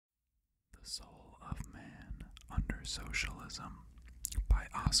The Soul of Man Under Socialism by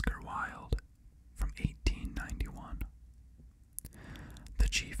Oscar Wilde from 1891. The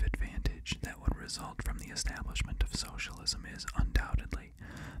chief advantage that would result from the establishment of socialism is undoubtedly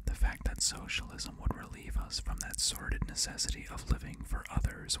the fact that socialism would relieve us from that sordid necessity of living for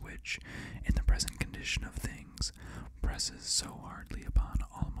others which, in the present condition of things, presses so hardly upon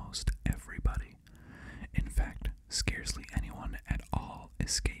almost everybody. In fact, scarcely anyone at all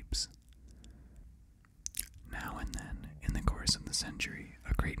escapes. Now and then, in the course of the century,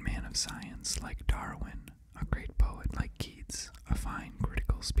 a great man of science like Darwin, a great poet like Keats, a fine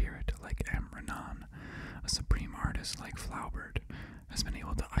critical spirit like M. Renan, a supreme artist like Flaubert, has been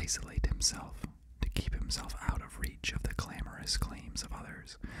able to isolate himself, to keep himself out of reach of the clamorous claims of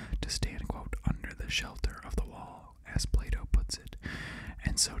others, to stand, quote, under the shelter of the wall, as Plato puts it,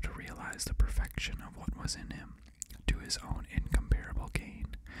 and so to realize the perfection of what was in him, to his own incomparable gain,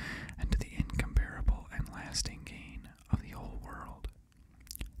 and to the incomparable and lasting gain of the whole world.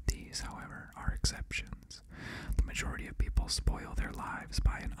 These, however, are exceptions. The majority of people spoil their lives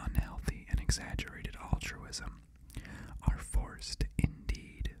by an unhealthy and exaggerated altruism, are forced,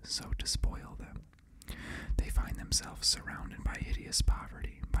 indeed, so to spoil them. They find themselves surrounded by hideous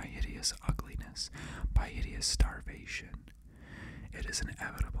poverty, by hideous ugliness, by hideous starvation. It is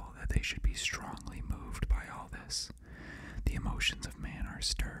inevitable that they should be strongly moved by all this. The emotions of man are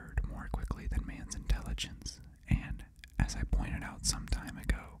stirred more quickly than man's intelligence, and, as I pointed out some time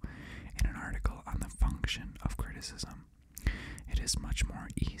ago in an article on the function of criticism, it is much more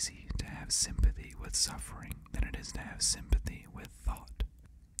easy to have sympathy with suffering than it is to have sympathy with thought.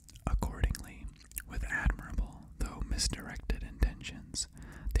 Accordingly, with admirable, though misdirected intentions,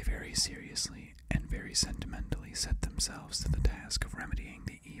 they very seriously and very sentimentally set themselves to the task of remedying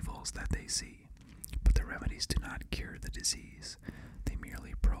the evils that they see. But the remedies do not cure the disease, they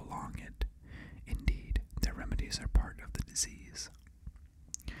merely prolong it. Indeed, their remedies are part of the disease.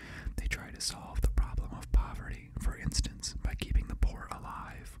 They try to solve the problem of poverty, for instance, by keeping the poor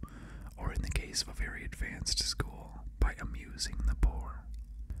alive, or in the case of a very advanced school, by amusing the poor.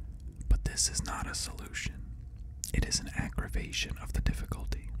 But this is not a solution. It is an aggravation of the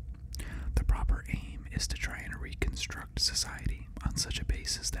difficulty. The proper aim is to try and reconstruct society on such a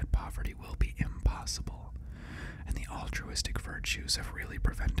basis that poverty will be impossible, and the altruistic virtues have really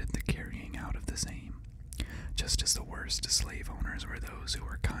prevented the carrying out of this aim, just as the worst slave owners were those who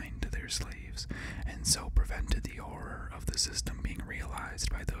were kind to their slaves, and so prevented the horror of the system being realized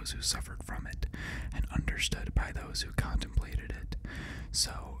by those who suffered from it, and understood by those who contemplated it.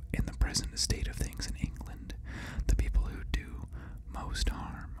 So, in the present state of things in England, the people who do most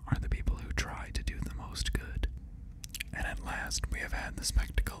harm are the people who try to do the most good. And at last we have had the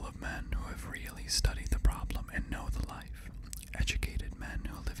spectacle of men who have really studied the problem and know the life, educated men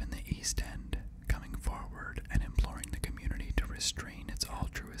who live in the East End, coming forward and imploring the community to restrain its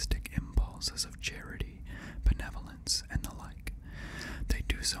altruistic impulses of charity, benevolence, and the like. They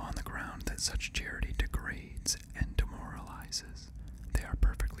do so on the ground that such charity degrades and demoralizes. They are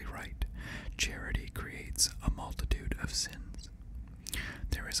perfectly right. Charity creates a multitude of sins.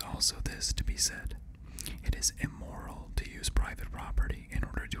 There is also this to be said. It is immoral to use private property in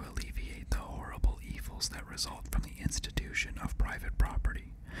order to alleviate the horrible evils that result from the institution of private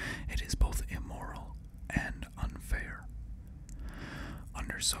property. It is both immoral and unfair.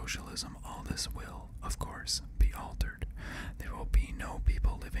 Under socialism, all this will, of course, be altered. There will be no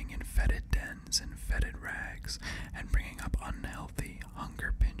people living in fetid dens and fetid rags, and bringing up unhealthy,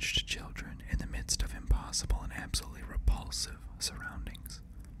 hunger-pinched children in the midst of impossible and absolutely repulsive surroundings.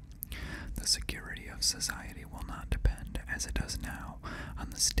 The security of society will not depend, as it does now, on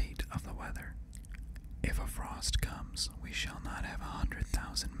the state of the weather. If a frost comes, we shall not have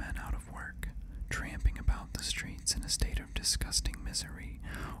 100,000 men out of work, tramping about the streets in a state of disgusting misery,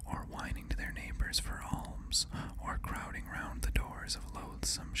 or whining to their neighbors for alms, or crowding round the doors of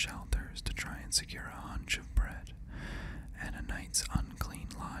loathsome shelters to try and secure a hunch of bread, and a night's unclean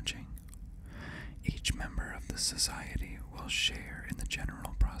lodging. Each member of the society will share in the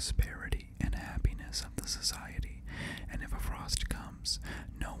general prosperity and happiness of the society, and if a frost comes,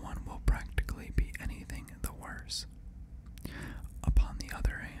 no one will practically be anything the worse. Upon the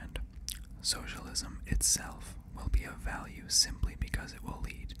other hand, socialism itself will be of value simply because it will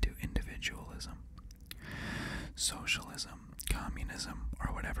lead to individualism. Socialism, communism,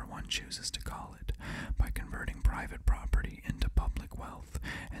 or whatever one chooses to call it, by converting private property into public wealth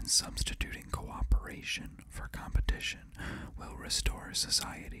and substituting cooperation for competition, will restore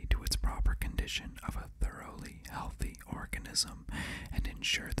society to its proper condition of a thoroughly healthy organism and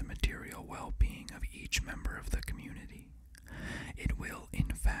ensure the material well-being of each member of the community. It will, in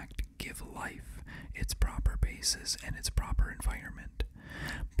fact, give basis and its proper environment.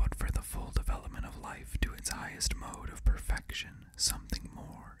 But for the full development of life to its highest mode of perfection, something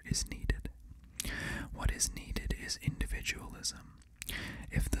more is needed. What is needed is individualism.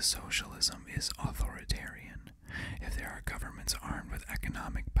 If the socialism is authoritarian, if there are governments armed with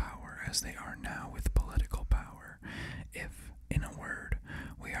economic power as they are now with political power, if, in a word,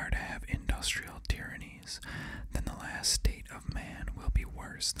 we are to have industrial tyrannies, then the last state of man will be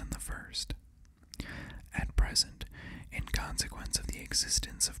worse than the first. At present, in consequence of the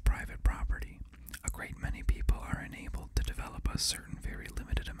existence of private property, a great many people are enabled to develop a certain very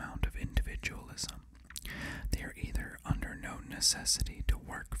limited amount of individualism. They are either under no necessity to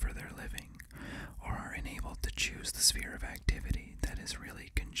work for their living, or are enabled to choose the sphere of activity that is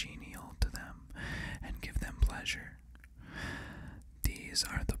really congenial to them and give them pleasure. These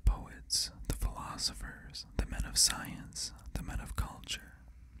are the poets, the philosophers, the men of science, the men of culture.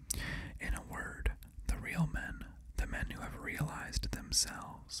 In a word, the real men, the men who have realized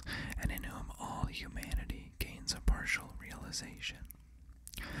themselves, and in whom all humanity gains a partial realization.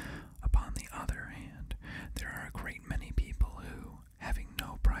 Upon the other hand, there are a great many people who, having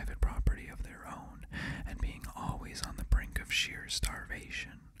no private property of their own, and being always on the brink of sheer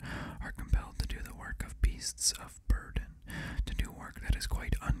starvation, are compelled to do the work of beasts of burden, to do work that is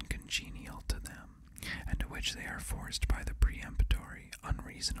quite uncongenial to them, and to which they are forced by the peremptory,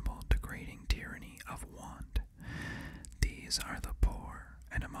 unreasonable, degrading tyranny of want. These are the poor,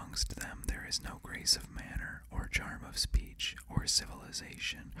 and amongst them there is no grace of manner, or charm of speech, or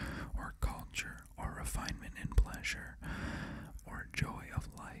civilization, or culture, or refinement in pleasure, or joy of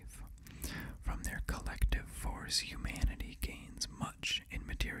life. From their collective force, humanity gains much in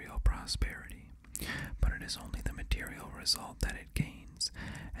material prosperity, but it is only the material result that it gains,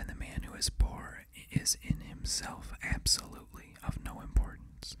 and the man who is poor is in himself absolutely of no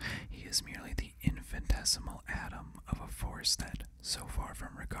importance. He is merely the infinitesimal atom of a force that, so far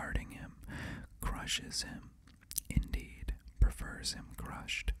from regarding him, crushes him, indeed, prefers him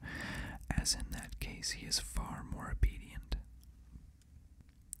crushed, as in that case he is far more obedient.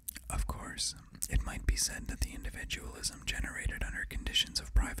 Of course, it might be said that the individualism generated under conditions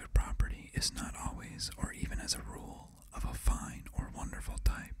of private property is not always, or even as a rule, of a fine or wonderful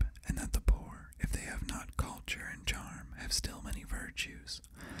type, and that the poor, if they have not culture and charm, have still many virtues.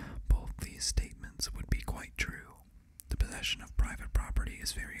 Both these statements would be quite true. The possession of private property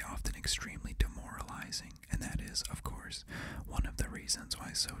is very often extremely demoralizing, and that is, of course, one of the reasons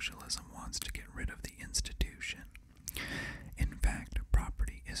why socialism wants to get rid of the institution. In fact,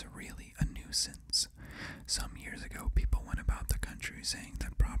 property is really a nuisance. Some years ago, people went about the country saying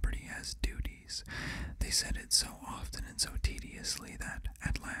that property has duties. They said it so often and so tediously that,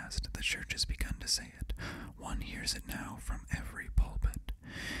 at last, the church has begun to say it. One hears it now from every pulpit.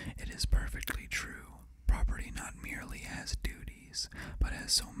 It is perfectly true. Property not merely has duties, but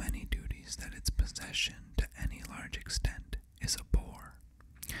has so many duties that its possession, to any large extent, is a bore.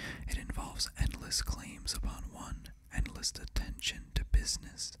 It involves endless claims upon one, endless attention to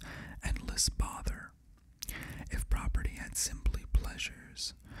business, endless bother. If property had simply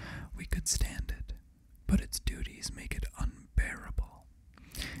pleasures, we could stand it, but its duties make it unbearable.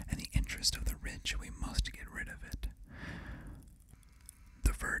 In the interest of the rich, we must get rid of it.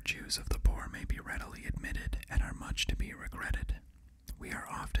 The virtues of the poor may be readily admitted and are much to be regretted. We are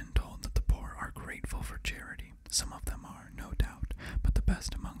often told that the poor are grateful for charity. Some of them are, no doubt, but the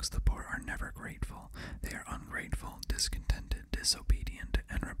best amongst the poor are never grateful. They are ungrateful, discontented, disobedient,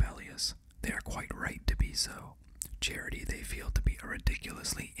 and rebellious. They are quite right to be so. Charity they feel to be a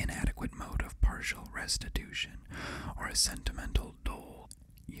ridiculously inadequate mode of partial restitution, or a sentimental dole,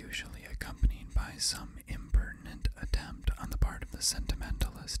 usually accompanied by some impertinent attempt on the part of the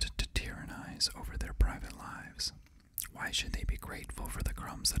sentimentalist to tyrannize over their private lives. Why should they be grateful for the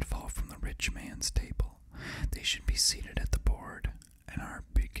crumbs that fall from the rich man's table? They should be seated at the board, and are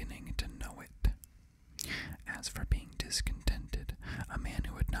beginning to know it. As for being discontented, a man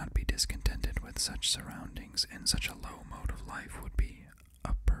who would not be discontented with such surroundings in such a low mode of life would be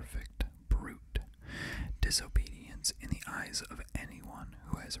a perfect brute. Disobedience, in the eyes of anyone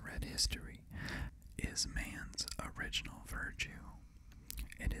who has read history, is man's original virtue.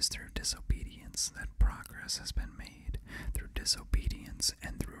 It is through disobedience that progress has been made, through disobedience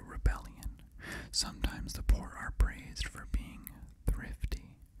and through rebellion. Sometimes the poor are praised for being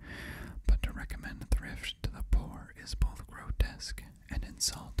thrifty, but to recommend thrift to the poor is both grotesque and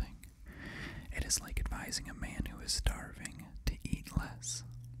insulting. It is like advising a man who is starving to eat less.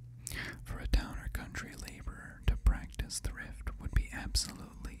 For a town or country laborer to practice thrift would be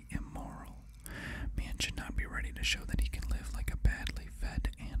absolutely immoral. Man should not be ready to show that he can live like a badly fed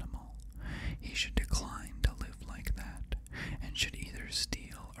animal. He should decline to live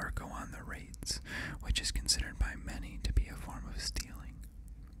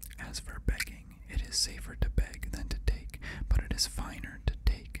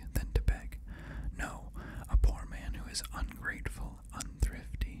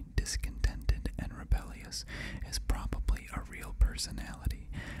personality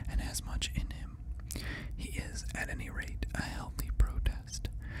and has much in him. He is, at any rate, a healthy protest.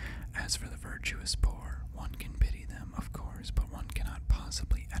 As for the virtuous poor, one can pity them, of course, but one cannot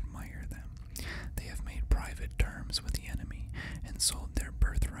possibly admire them. They have made private terms with the enemy and sold their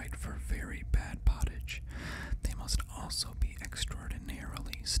birthright for very bad pottage. They must also be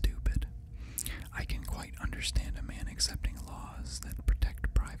extraordinarily stupid. I can quite understand a man accepting laws that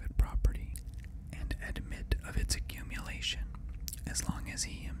protect private property and admit of its accumulation, as long as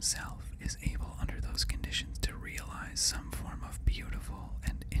he himself is able under those conditions to realize some form of beautiful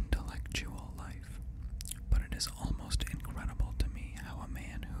and intellectual life. But it is almost incredible to me how a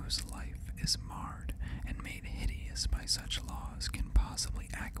man whose life is marred and made hideous by such laws can possibly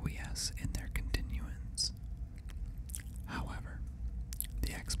acquiesce in their continuance. However,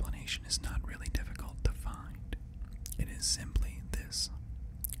 the explanation is not really difficult to find. It is simply this.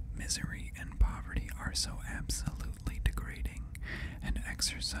 Misery and poverty are so absolutely degrading and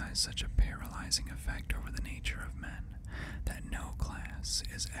exercise such a paralyzing effect over the nature of men that no class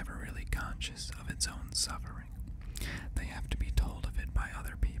is ever really conscious of its own suffering. They have to be told of it by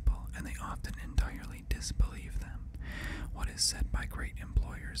other people, and they often entirely disbelieve them. What is said by great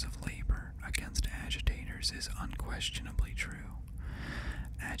employers of labor against agitators is unquestionably true.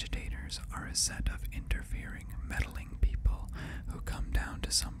 Agitators are a set of interfering, meddling people who come down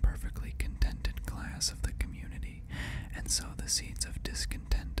to some perfectly contented class of the community and sow the seeds of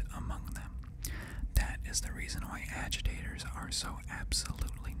discontent among them. That is the reason why agitators are so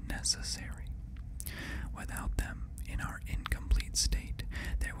absolutely necessary. Without them, in our incomplete state,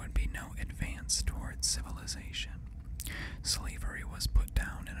 there would be no advance towards civilization. Slavery was put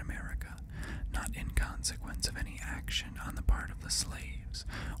down in America, not in consequence of any action on the part of the slaves,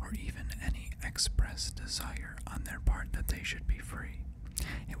 or even any express desire on their part that they should be free.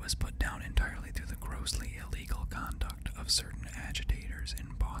 It was put down entirely through the grossly illegal conduct of certain agitators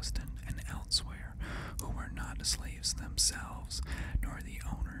in Boston and elsewhere, who were not slaves themselves, nor the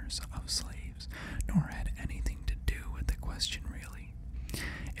owners of slaves, nor had anything to do with the question really.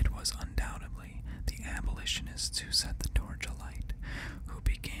 It was undoubtedly the abolitionists who set the torch alight, who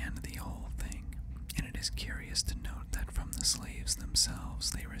began the whole thing, and it is curious to note that from the slaves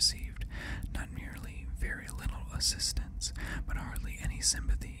themselves they received not merely very little assistance, but hardly any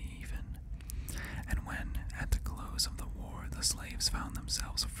sympathy even. And when, at the close of the war, the slaves found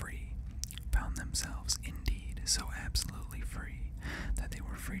themselves free, found themselves indeed so absolutely free that they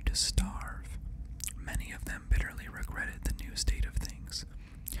were free to starve, many of them bitterly regretted the new state of things.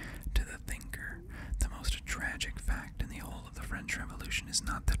 To the thinker, the most tragic fact in the whole of the French Revolution is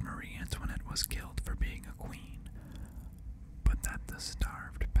not that Marie Antoinette was killed for being a queen, but that the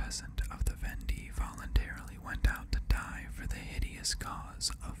starved peasant of the Vendée voluntarily went out to die for the hideous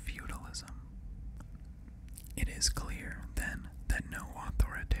cause of feudalism. It is clear, then, that no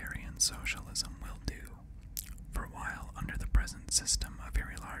authoritarian socialism will do. For while under the present system a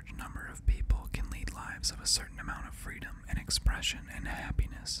very large number of people can lead lives of a certain amount of freedom and expression and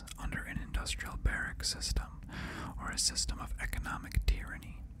happiness under an industrial barrack system or a system of economic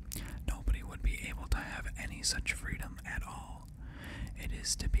tyranny, nobody would be able to have any such freedom at all. It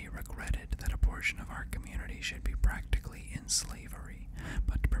is to be regretted that a portion of our community should be practically in slavery,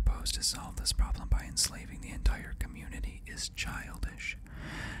 but to propose to solve this problem by enslaving the entire community is childish.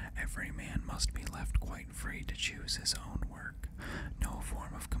 Every man must be left quite free to choose his own work. No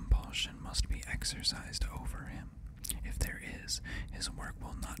form of compulsion must be exercised over him. If there is, his work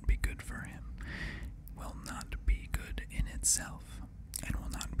will not be good for him, will not be good in itself, and will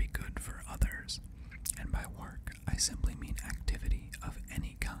not be good for others. And by work, I simply mean activity of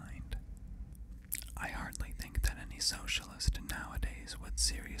any kind. I hardly think that any socialist nowadays would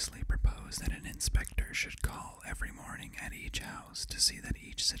seriously propose that an inspector should call every morning at each house to see that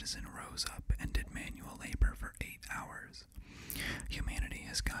each citizen rose up and did manual labor for 8 hours. Humanity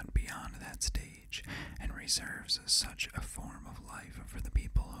has got beyond that stage and reserves such a form of life for the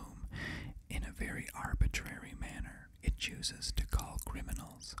people whom, in a very arbitrary manner, it chooses to call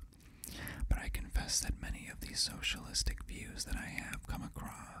criminals. But I confess that many of these socialistic views that I have come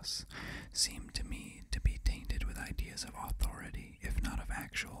across seem to me to be tainted with ideas of authority, if not of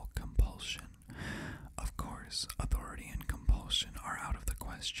actual compulsion. Of course, authority and compulsion are out of the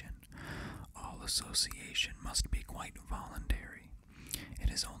question. All association must be quite voluntary. It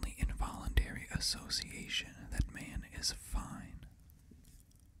is only in voluntary association that man is fine.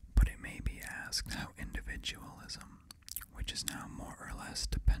 But it may be asked how individualism, which is now more or less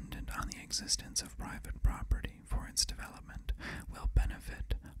dependent on the existence of private property for its development, will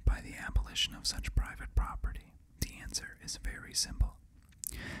benefit by the abolition of such private property. The answer is very simple.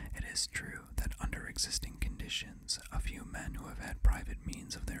 It is true that under existing conditions, a few men who have had private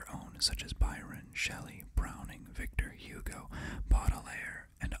means of their own, such as Byron, Shelley, Browning, Victor Hugo, Baudelaire,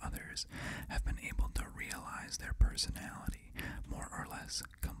 and others, have been able to realize their personality more or less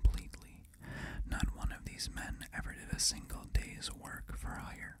completely. Not one of these men ever did a single day's work for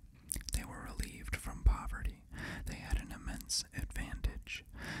hire. They were relieved from poverty. They had an immense advantage.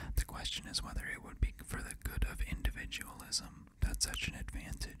 The question is whether it would be for the good of individualism that such an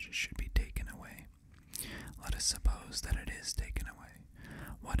advantage should be taken away. Let us suppose that it is taken away.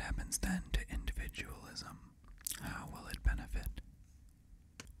 What happens then to individualism? How will it benefit?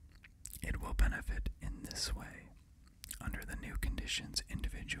 It will benefit in this way. Under the new conditions,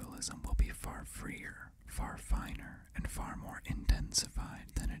 individualism will be far freer, far finer, and far more intensified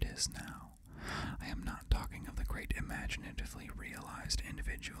than it is now. I am not talking of the great imaginatively realized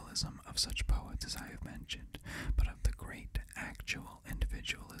individualism of such poets as I have mentioned, but of the great actual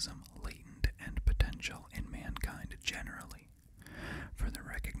individualism latent and potential in mankind generally. For the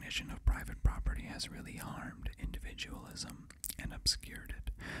recognition of private property has really harmed individualism and obscured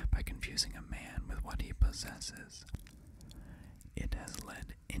it by confusing a man with what he possesses. It has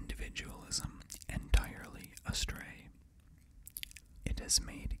led individualism entirely astray. It has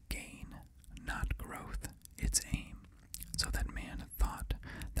made gain, not growth, its aim, so that man thought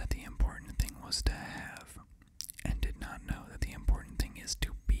that the important thing was to have, and did not know that the important thing is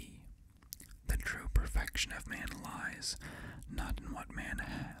to be. The true perfection of man lies not in what man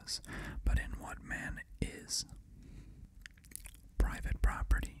has, but in what man is. Private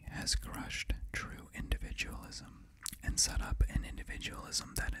property has crushed true individualism and set up an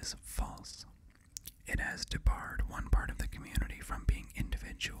individualism that is false. It has debarred one part of the community from being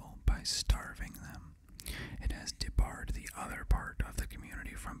individual by starving them. It has debarred the other part of the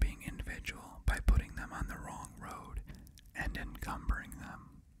community from being individual by putting them on the wrong road and encumbering them.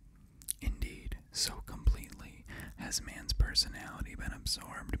 Indeed, so completely has man's personality been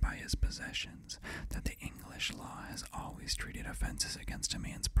absorbed by his possessions that the English law has always treated offenses against a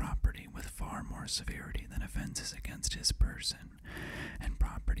man's property with far more severity than offenses against his person, and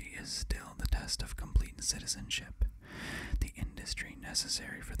property is still the test of complete citizenship. The industry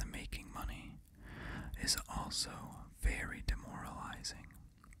necessary for the making money is also very demoralizing.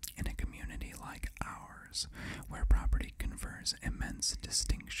 In a community like ours, where property confers immense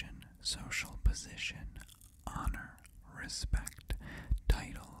distinction, social position, honor, respect,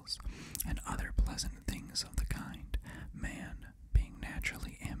 titles, and other pleasant things of the kind, man, being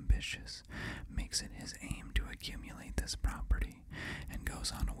naturally ambitious, makes it his aim to accumulate this property, and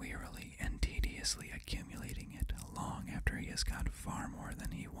goes on wearily and tediously accumulating it long after he has got far more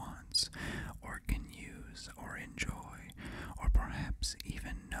than he wants, or can use, or enjoy, or perhaps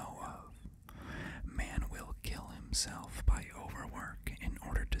even know of. Man will kill himself by overwork in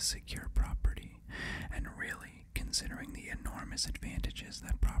order to secure property, and really, considering the enormous advantages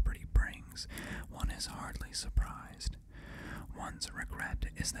that property brings, one is hardly surprised. One's regret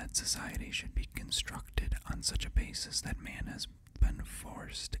is that society should be constructed on such a basis that man has been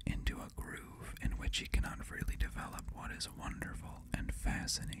forced into a groove in which he cannot freely develop what is wonderful and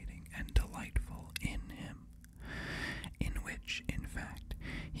fascinating and delightful in him, in which, in fact,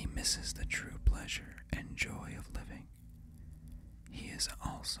 he misses the true pleasure and joy of living. He is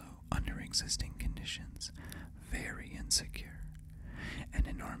also, under existing conditions, very insecure. An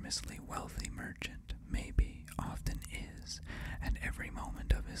enormously wealthy merchant may be, often is, at every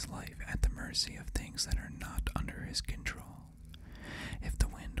moment of his life at the mercy of things that are not under his control. If the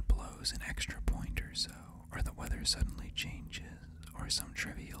wind blows an extra point or so, or the weather suddenly changes, or some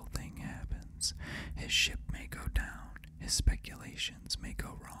trivial thing happens, his ship may go down, his speculations may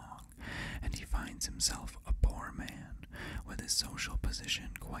go wrong, and he finds himself a poor man, with his social position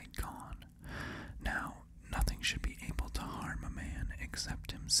quite gone. Now, nothing should be able to harm a man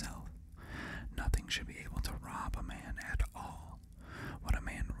except himself. Nothing should be able to rob a man at all. What a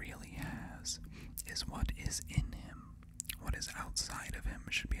man really has is what is in him. What is outside of him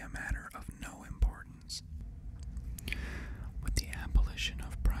should be a matter of no importance. With the abolition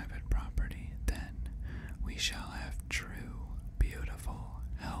of private property, then, we shall have true, beautiful,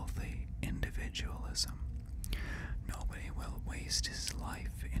 healthy individualism. Nobody will waste his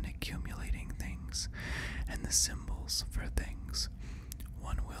life in accumulating things and the symbols for things.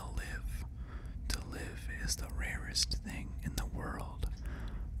 One will live. To live is the rarest thing in the world.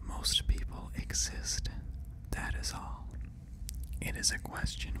 Most people exist. That is all. It is a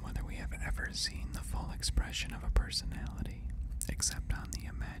question whether we have ever seen the full expression of a personality, except on the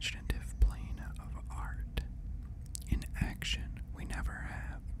imaginative plane of art. In action, we never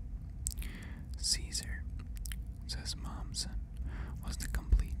have. Caesar, says Mommsen, was the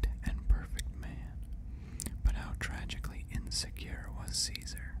complete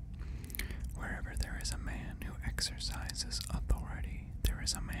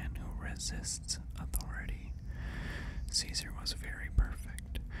resists authority. Caesar was very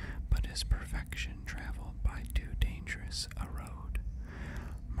perfect, but his perfection traveled by too dangerous a road.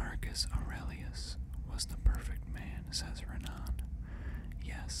 Marcus Aurelius was the perfect man, says Renan.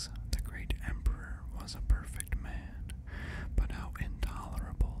 Yes, the great emperor was a perfect man, but how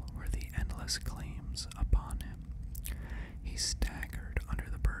intolerable were the endless claims upon him. He staggered under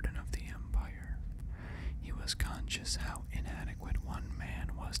the burden of the empire. He was conscious how inadequate one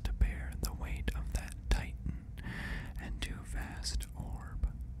man was to bear the weight of that titan and too vast orb.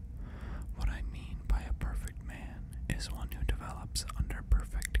 What I mean by a perfect man is one who develops under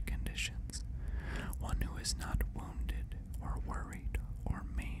perfect conditions, one who is not wounded or worried or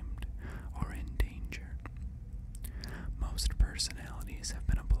maimed or in danger. Most personalities have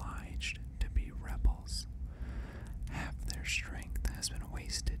been obliged to be rebels. Half their strength has been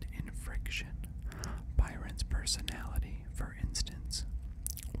wasted in friction. Byron's personality, for instance,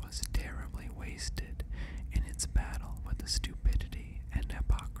 was terribly wasted in its battle with the stupidity and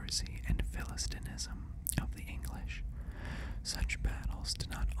hypocrisy and philistinism of the English. Such battles do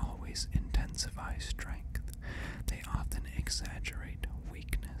not always intensify strength. They often exaggerate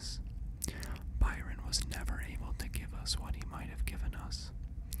weakness. Byron was never able to give us what he might have given us.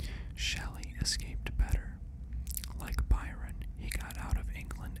 Shelley escaped better. Like Byron, he got out of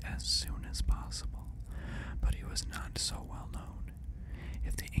England as soon as possible, but he was not so well known.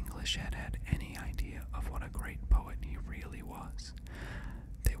 If the English had had any idea of what a great poet he really was,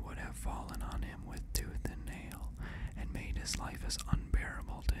 they would have fallen on him with tooth and nail and made his life as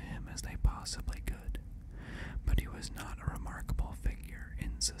unbearable to him as they possibly could. But he was not a remarkable figure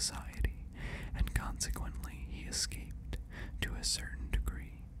in society, and consequently he escaped to a certain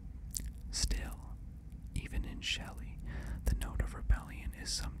degree. Still, even in Shelley, the note of rebellion is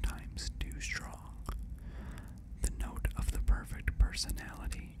sometimes too strong. The note of the perfect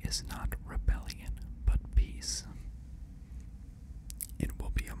personality is not rebellion, but peace. It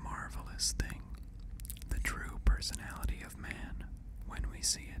will be a marvelous thing, the true personality of man, when we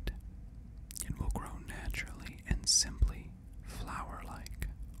see it. It will grow naturally and simply, flower-like,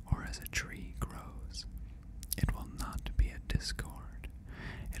 or as a tree grows. It will not be a discord.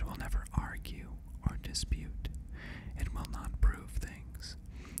 It will never argue or dispute. It will not prove things.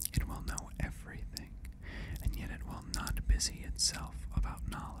 It will know everything, and yet it will not busy itself about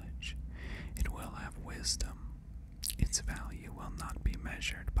knowledge. It will have wisdom. Its value will not be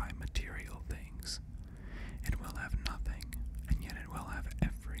measured by material things. It will have nothing, and yet it will have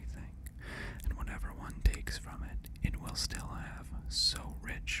everything, and whatever one takes from it, it will still have, so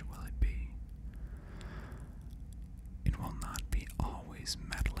rich will it be. It will not be always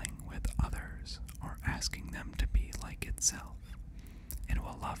meddling with others or asking them to be like itself. It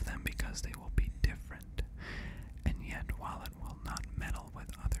will love them because they will be different, and yet while it will not meddle with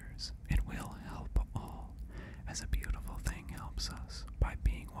others, it will help all, as a beautiful thing helps us by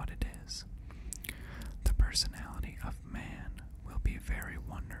being what it is. The personality of man will be very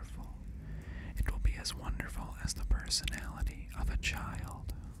wonderful. It will be as wonderful as the personality of a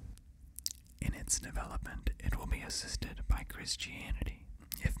child. In its development, it will be assisted by Christianity,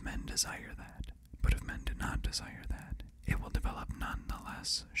 if men desire that. But if men do not desire that, it will develop none the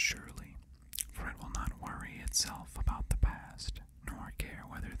less surely, for it will not worry itself about the past, nor care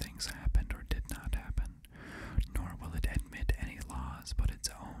whether things happened or did not happen, nor will it admit any laws but its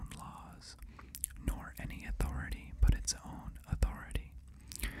own laws, nor any authority but its own authority.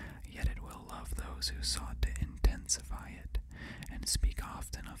 Yet it will love those who sought to intensify it, and speak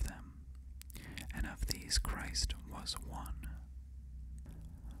often of them, and of these Christ was one.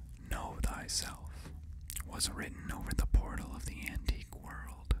 Know thyself was written over the portal of the antique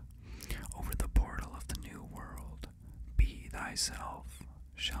world, over the portal of the new world. Be thyself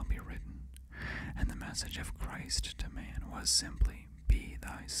shall be written, and the message of Christ to man was simply, be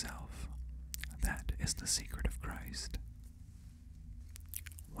thyself. That is the secret of Christ.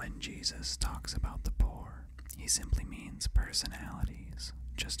 When Jesus talks about the poor, he simply means personalities,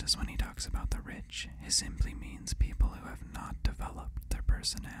 just as when he talks about the rich, he simply means people who have not developed their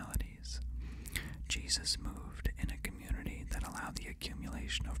personalities. Jesus moved in a community that allowed the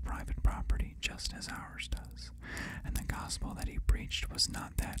accumulation of private property just as ours does, and the gospel that he preached was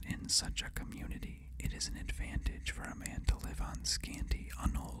not that in such a community it is an advantage for a man to live on scanty,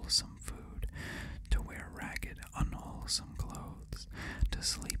 unwholesome food, to wear ragged, unwholesome clothes, to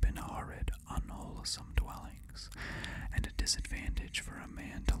sleep in horrid, unwholesome dwellings, and a disadvantage for a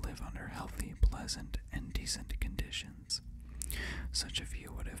man to live under healthy, pleasant, and decent conditions. Such a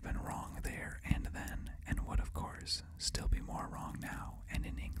view would have been wrong there and then, and would, of course, still be more wrong now and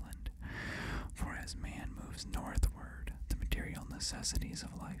in England. For as man moves northward, the material necessities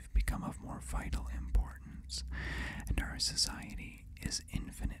of life become become of more vital importance, and our society is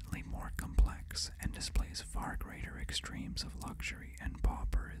infinitely more complex and displays far greater extremes of luxury and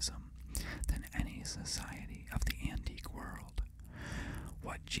pauperism than any society of the antique world.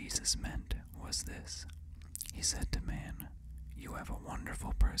 What Jesus meant was this. He said to man, "You have a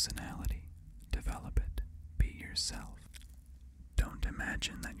wonderful personality. Develop it. Be yourself. Don't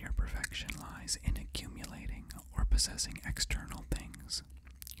imagine that your perfection lies in accumulating or possessing external things.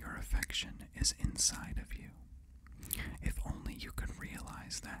 Your affection is inside of you. If only you could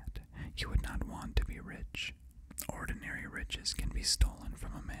realize that, you would not want to be rich. Ordinary riches can be stolen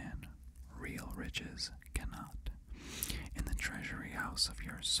from a man. Real riches cannot. In the treasury house of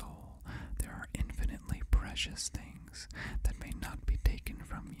your soul, there are infinitely precious things that may not be taken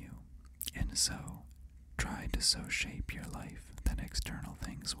from you, and so try to so shape your life that external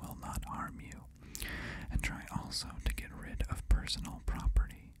things will not harm you, and try also to get rid of personal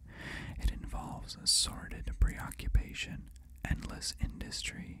property. It involves a sordid preoccupation, endless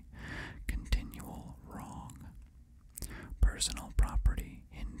industry, continual wrong. Personal property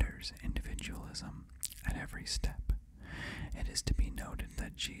hinders individualism at every step. It is to be noted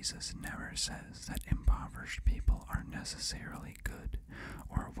that Jesus never says that impoverished people are necessarily good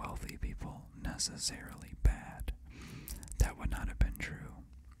or wealthy people necessarily bad. That would not have been true.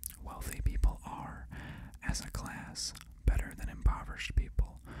 Wealthy people are, as a class, better than impoverished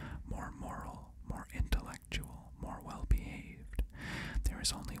people, more moral, more intellectual, more well-behaved. There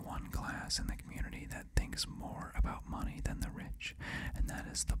is only one class in the community that thinks more about money than the rich, and that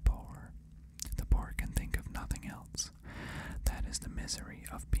is the poor. The poor can think of nothing else. That is the misery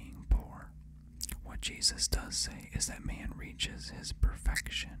of being poor. What Jesus does say is that man reaches his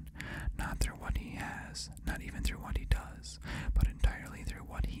perfection, not through what he has, not even through what he does, but entirely through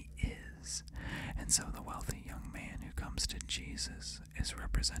what he is. And so the wealthy young man who comes to Jesus is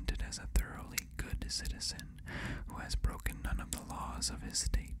represented as a thoroughly good citizen who has broken none of the laws of his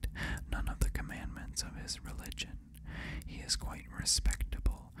state, none of the commandments of his religion. He is quite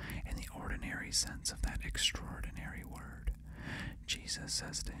respectable in the ordinary sense of that extraordinary word. Jesus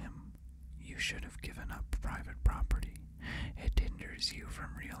says to him, "You should have given up private property. It hinders you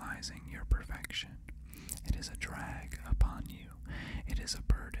from realizing your perfection. It is a drag upon you. It is a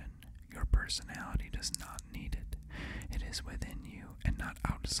burden. Your personality does not need it. It is within you and not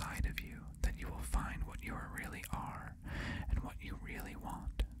outside of you that you will find what you really are and what you really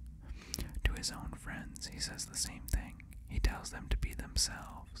want." To his own friends, he says the same thing. He tells them to be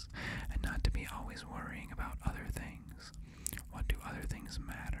themselves and not to be always worrying about other things. What do other things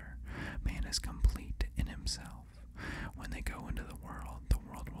matter? Man is complete in himself. When they go into the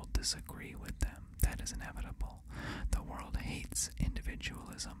world will disagree with them. That is inevitable. The world hates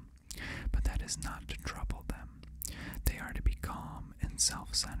individualism, but that is not to trouble them. They are to be calm and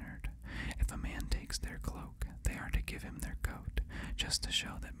self-centered. If a man takes their cloak, they are to give him their coat, just to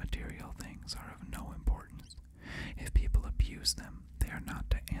show that material things are of no importance. If people abuse them, they are not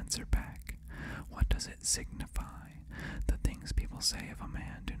to answer back. What does it signify? The things people say of a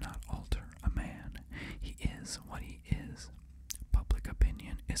man do not alter a man. He is what he is. Public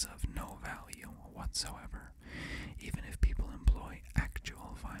opinion is of no value whatsoever. Even if people employ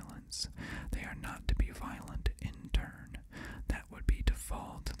actual violence, they are not to be violent in turn. That would be to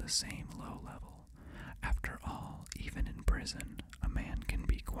fall to the same low level. After all, even in prison, a man can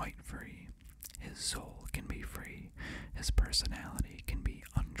be quite free. His soul can be free. His personality can be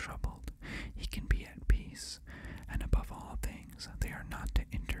untroubled. He can be at peace. And above all things, they are not to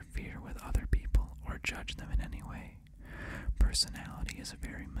interfere with other people or judge them in any way. Personality is a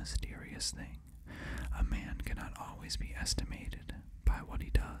very mysterious thing. A man cannot always be estimated by what he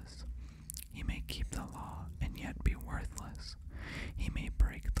does. He may keep the law and yet be worthless. He may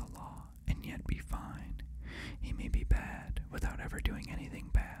break the law and yet be fine. He may be bad without ever doing anything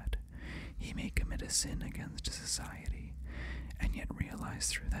bad. He may commit a sin against society and yet realize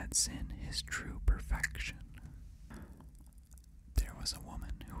through that sin his true perfection. There was a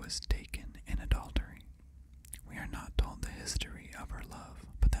woman who was taken in adultery. We are not told the history of her love,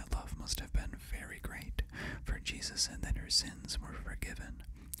 but that love must have been very great, for Jesus said that her sins were forgiven,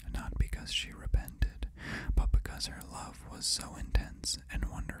 not because she repented, but because her love was so intense and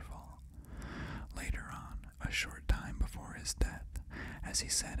wonderful. Later on, a short time before his death, as he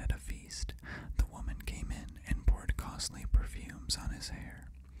sat at a feast, the woman came in and poured costly perfumes on his hair.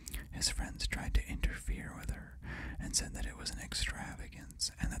 His friends tried to interfere with her and said that it was an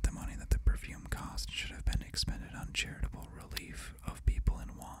extravagance and that the money that the perfume cost should have been expended on charitable relief of people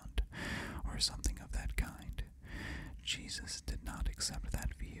in want, or something of that kind. Jesus did not accept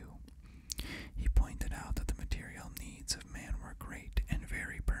that view. He pointed out that the material needs of man were great and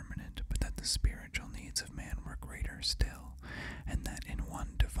very permanent, the spiritual needs of man were greater still, and that in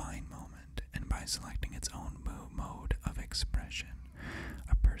one divine moment, and by selecting its own mode of expression,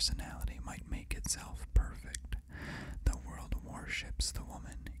 a personality might make itself perfect. The world worships the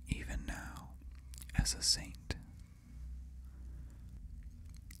woman, even now, as a saint.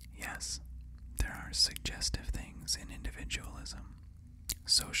 Yes, there are suggestive things in individualism.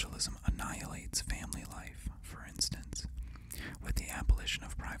 Socialism annihilates family life, for instance. With the abolition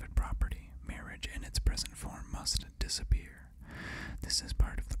of private property, marriage in its present form must disappear. This is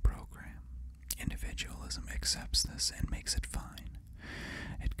part of the program. Individualism accepts this and makes it fine.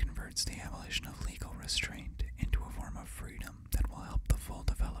 It converts the abolition of legal restraint into a form of freedom that will help the full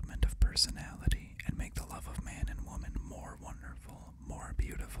development of personality and make the love of man and woman more wonderful, more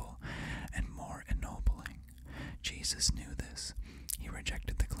beautiful, and more ennobling. Jesus knew this. He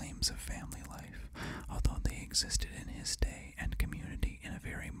rejected the claims of family life, although they existed in his day and community in a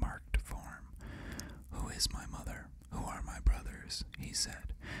very marked form. "Who is my mother? Who are my brothers?" he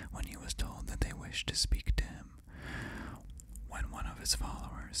said, when he was told that they wished to speak to him. When one of his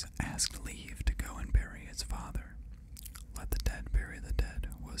followers asked leave to go and bury his father, "Let the dead bury the dead,"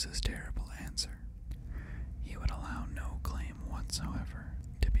 was his terrible answer. He would allow no claim whatsoever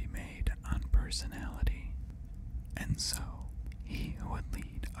to be made on personality. And so, he who would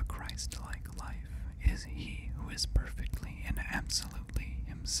lead a Christ-like life is he who is perfectly and absolutely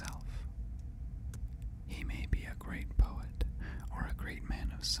himself. He may be a great poet, or a great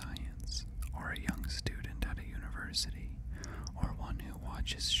man of science, or a young student at a university, or one who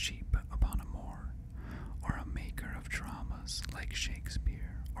watches sheep upon a moor, or a maker of dramas like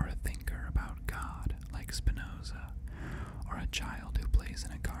Shakespeare, or a thinker about God like Spinoza, or a child who plays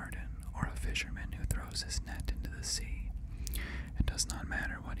in a garden, or a fisherman who throws his net into the sea. It does not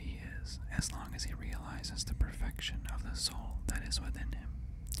matter what he is, as long as he realizes the perfection of the soul that is within him.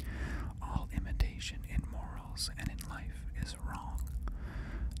 All imitation in morals and in life is wrong.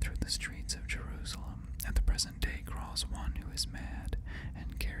 Through the streets of Jerusalem at the present day crawls one who is mad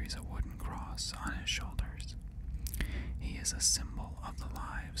and carries a wooden cross on his shoulders. He is a symbol of the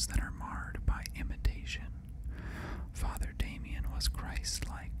lives that are marred by imitation. Father Damien was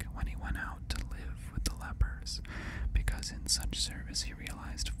Christ-like when he went out to live with the lepers, because in such service he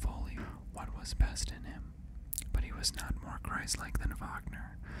realized fully what was best in him. But he was not more Christ-like than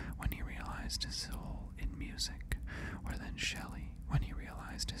Wagner when he realized his soul in music, or than Shelley when he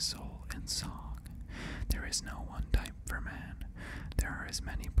realized his soul in song. There is no one type for man. There are as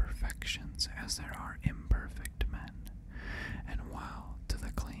many perfections as there are imperfect men. And while to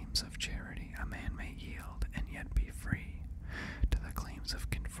the claims of charity a man may yield and yet be free, to the claims of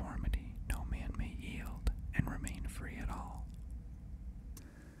conformity no man may yield and remain free at all.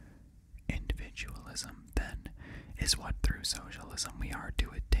 Individualism, then, is what through socialism we are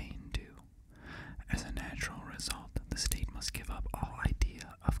to attain to. As a natural result, the state must give up all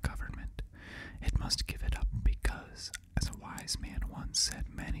idea of government. It must give it up because, as a wise man once said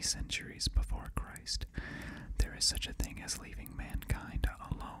many centuries before Christ, there is such a thing as leaving mankind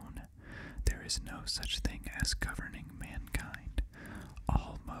alone. There is no such thing as governing mankind.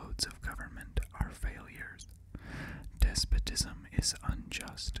 All modes of government are failures. Despotism is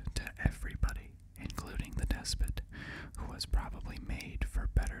unjust to everybody, including the despot, who was probably made for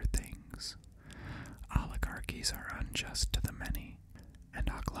better things. Oligarchies are unjust to the many, and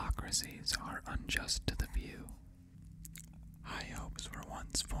ochlocracies are unjust to the few. High hopes were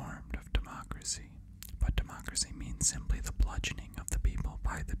once formed of democracy, but democracy means simply the bludgeoning of the people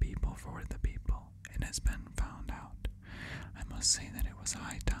by the people for the people. It has been found out. I must say that it was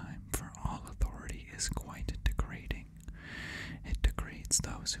high time, for all authority is quite degrading. It degrades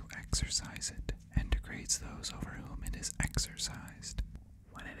those who exercise it, and degrades those over whom it is exercised.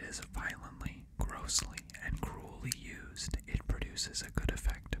 When it is violently, grossly, and cruelly used, it produces a good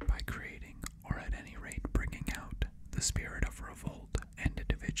effect by creating, or at any rate bringing out, the spirit of revolt and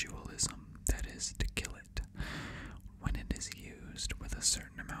individualism, that is, to kill it. When it is used with a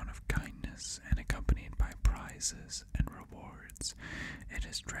certain amount of kindness and accompanied by prizes and rewards, it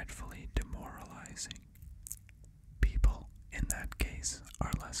is dreadfully demoralizing. People, in that case,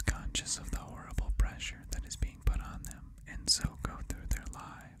 are less conscious of the horrible pressure that is being put on them, and so go through their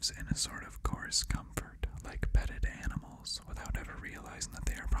lives in a sort of coarse comfort, like petted animals, without ever realizing that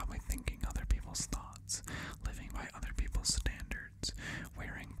they are probably thinking other people's thoughts, living by other people's standards,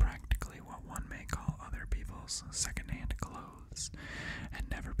 wearing practically what one may call other people's second-hand clothes, and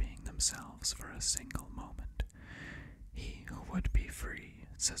never being themselves for a single moment. He who would be free,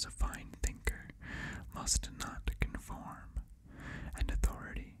 says a fine thinker, must not conform, and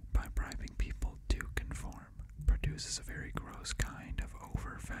authority, by bribing people to conform, produces a very gross kind of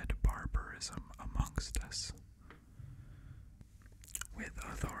overfed barbarism. barbarism amongst us. With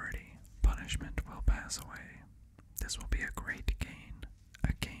authority, punishment will pass away. This will be a great gain,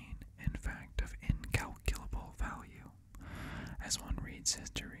 a gain, in fact, of incalculable value. As one reads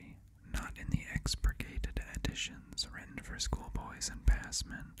history, not in the expurgated editions written for schoolboys and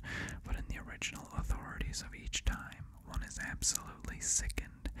passmen, but in the original authorities of each time, one is absolutely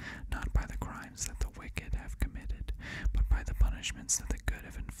sickened, not by the crimes that the wicked have committed, but by the punishments that the good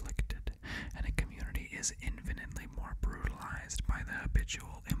have inflicted, and a community is infinitely more brutalized by the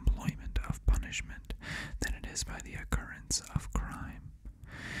habitual employment of punishment than it is by the occurrence of crime.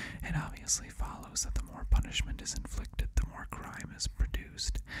 It obviously follows that the more punishment is inflicted, the more crime is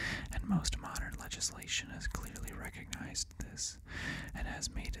produced, and most modern legislation has clearly recognized this, and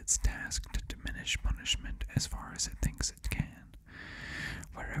has made its task to diminish punishment as far as it thinks it can.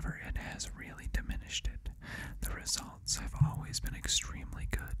 Wherever it has really diminished it, the results have always been extremely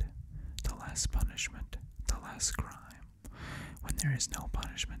good. The less punishment, the less crime. When there is no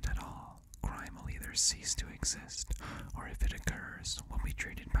punishment at all, crime will either cease to exist, or if it occurs, will be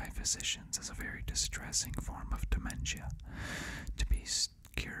treated by physicians as a very distressing form of dementia, to be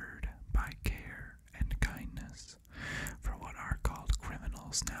cured by care and kindness. For what are called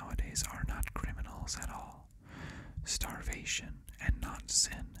criminals nowadays are not criminals at all. Starvation, and not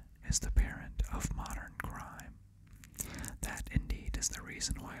sin, is the parent of modern crime. That, indeed, is the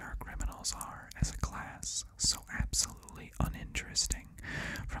reason why our criminals are, as a class, so absolutely uninteresting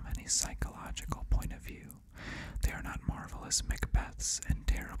from any psychological point of view. They are not marvelous Macbeths and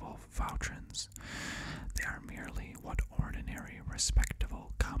terrible Vautrins. They are merely what ordinary,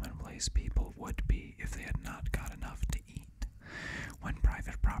 respectable, commonplace people would be if they had not got enough to eat. When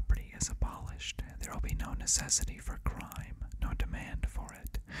private property is abolished, there will be no necessity for crime, no demand for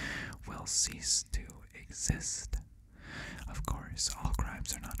it, will cease to exist. Of course, all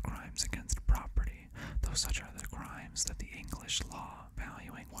crimes are not crimes against property, though such are the crimes that the English law,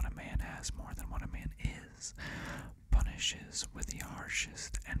 valuing what a man has more than what a man is, punishes with the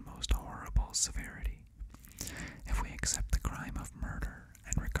harshest and most horrible severity. If we accept the crime of murder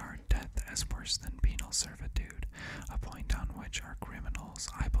and regard death as worse than penal servitude, a point on which our criminals,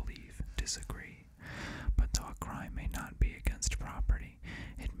 I believe, disagree. But though a crime may not be against property,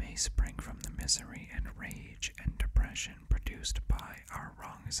 it may spring from the misery and rage and depression produced by our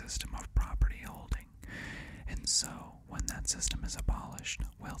wrong system of property holding, and so, when that system is abolished,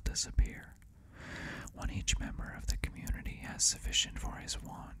 will disappear. When each member of the community has sufficient for his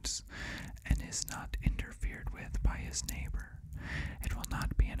wants, and is not interfered with by his neighbor, it will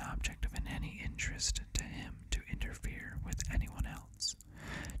not be an object of any interest to him to interfere with anyone else.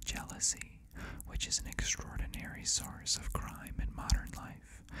 Jealousy, which is an extraordinary source of crime in modern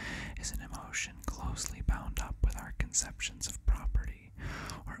life, is an emotion closely bound up with our conceptions of property,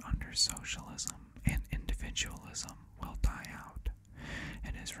 or under socialism and individualism will die out.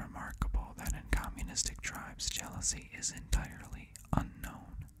 It is remarkable that in communistic tribes jealousy is entirely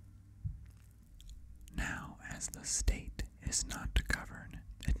unknown. Now, as the state is not to govern,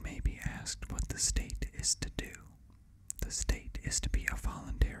 it may be asked what the state is to do. The state is to be a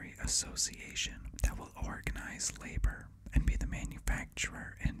voluntary association that will organize labor and be the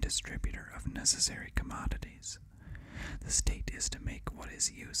manufacturer and distributor of necessary commodities. The state is to make what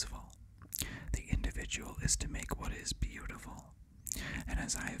is useful. The individual is to make what is beautiful. And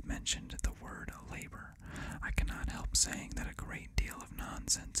as I have mentioned the word labor, I cannot help saying that a great deal of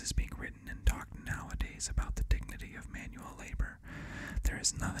nonsense is being written and talked nowadays about the dignity of manual labor. There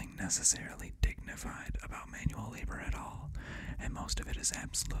is nothing necessarily dignified about manual labor at all, and most of it is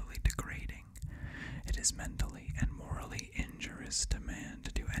absolutely degrading. It is mentally and morally injurious to man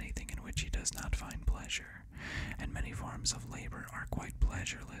to do anything in which he does not find pleasure, and many forms of labor are quite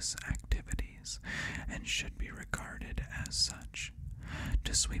pleasureless activities, and should be regarded as such.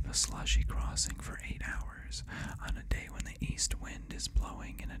 To sweep a slushy crossing for 8 hours on a day when the east wind is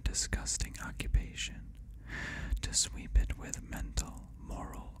blowing in a disgusting occupation. To sweep it with mental,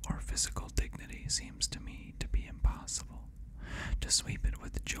 moral, or physical dignity seems to me to be impossible. To sweep it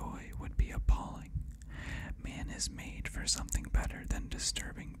with joy would be appalling. Man is made for something better than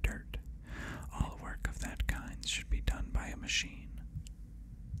disturbing dirt. All work of that kind should be done by a machine.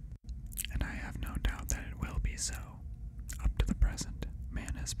 And I have no doubt that it will be so. Up to the present,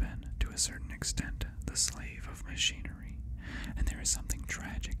 man has been, to a certain extent, the slave of machinery, and there is something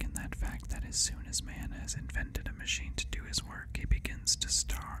tragic in that fact that as soon as man has invented a machine to do his work, he begins to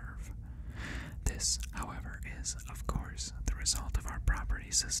starve. This, however, is, of course, the result of our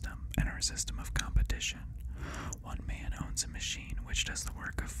property system and our system of competition. One man owns a machine which does the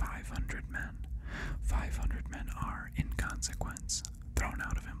work of 500 men. 500 men are, in consequence, thrown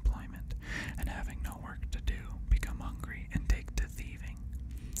out of employment,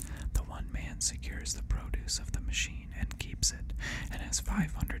 secures the produce of the machine and keeps it, and has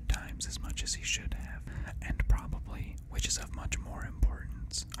 500 times as much as he should have, and probably, which is of much more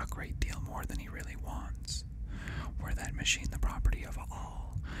importance, a great deal more than he really wants. Were that machine the property of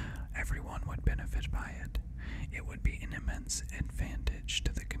all, everyone would benefit by it. It would be an immense advantage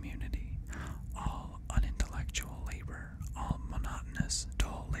to the community. All unintellectual labor, all monotonous,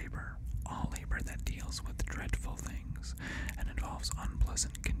 dull labor, all labor that deals with dreadful things and involves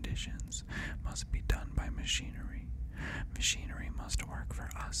unpleasant conditions, must be done by machinery. Machinery must work for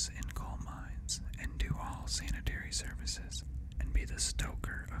us in coal mines, and do all sanitary services, and be the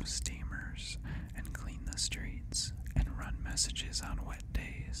stoker of steamers, and clean the streets, and run messages on wet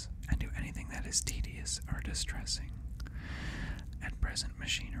days, and do anything that is tedious or distressing. At present,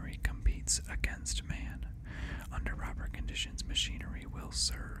 machinery competes against man. Under proper conditions, machinery will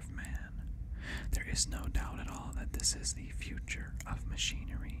serve man. There is no doubt at all that this is the future of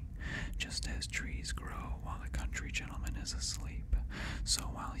machinery. Just as trees grow while the country gentleman is asleep, so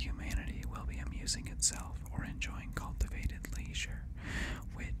while humanity will be amusing itself or enjoying cultivated leisure,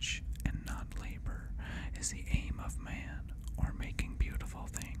 which, and not labor, is the aim of man, or making beautiful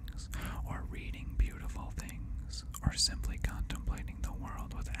things, or reading beautiful things, or simply contemplating the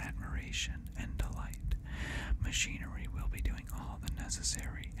world with admiration and delight, machinery will be doing all the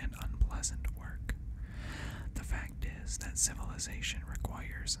necessary and unpleasant work. The fact is that civilization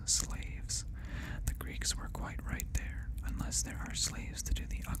requires slaves. The Greeks were quite right there. Unless there are slaves to do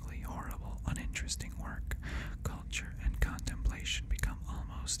the ugly, horrible, uninteresting work, culture and contemplation become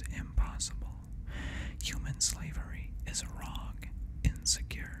almost impossible. Human slavery is wrong,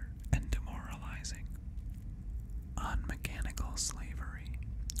 insecure, and demoralizing. On mechanical slavery,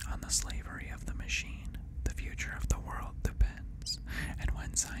 on the slavery of the machine, the future of the world depends, and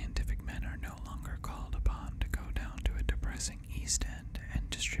when scientific men are no longer called upon to go down to a depressing East End and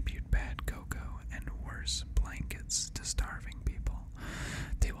distribute bad cocoa and worse blankets to starving people,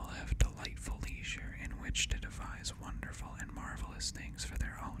 they will have delightful leisure in which to devise wonderful and marvelous things for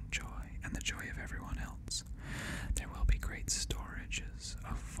their own joy and the joy of everyone else. There will be great storages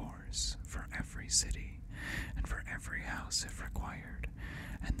of force for every city, and for every house if required,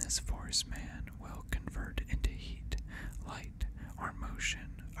 and this force man will convert into heat, light, or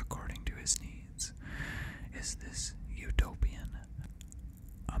motion according to his needs. Is this utopian?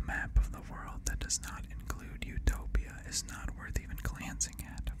 A map of the world that does not include utopia is not worth even glancing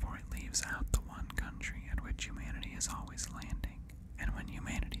at, for it leaves out the one country at which humanity is always landing, and when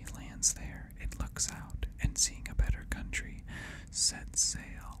humanity lands there, it looks out, and seeing a better country, sets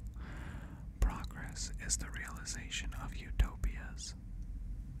sail. Progress is the realization of utopias.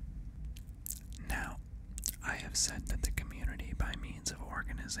 Now, I have said that the community, by means of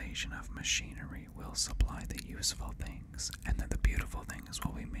organization of machinery, will supply the useful things, and that the beautiful things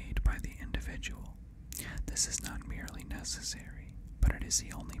will be made by the individual. This is not merely necessary, but it is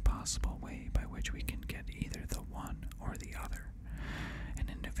the only possible way by which we can get either the one or the other. An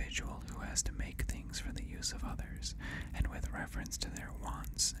individual who has to make things for the use of others, and with reference to their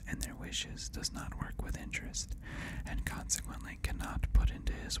wants and their wishes, does not work with interest, and consequently cannot put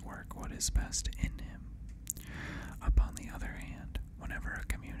into his work what is best in him. Upon the other hand, whenever a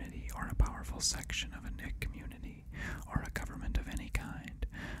community or a powerful section of a community, or a government of any kind,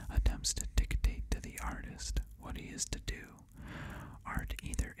 attempts to dictate to the artist what he is to do, art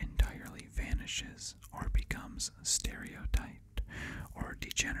either entirely vanishes or becomes stereotyped, or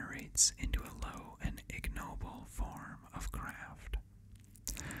degenerates into a low and ignoble form of craft.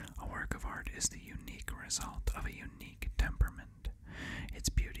 A work of art is the unique result of a unique temperament. Its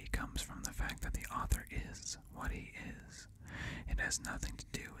beauty comes from the fact that the author is what he is. It has nothing to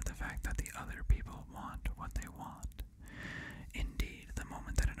do with the fact that the other people want what they want. Indeed, the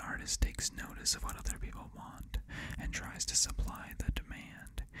moment that an artist takes notice of what other people want and tries to supply the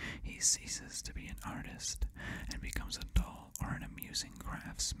demand, he ceases to be an artist and becomes a dull or an amusing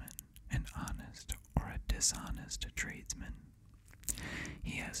craftsman, an honest or a dishonest tradesman.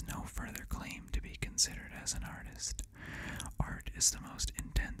 He has no further claim to be considered as an artist. Art is the most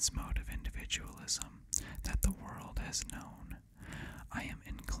intense mode of individualism that the world has known. I am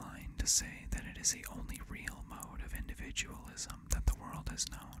inclined to say that it is the only real mode of individualism that the world has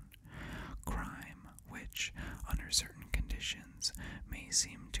known. Crime, which, under certain conditions, may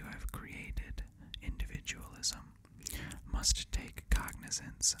seem to have created individualism, must take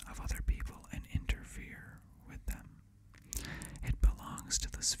cognizance of other people and interfere with them. It belongs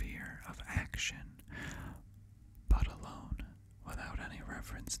to the sphere of action, but alone, without any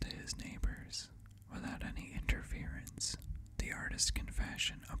reference to his neighbors, without any interference. The artist can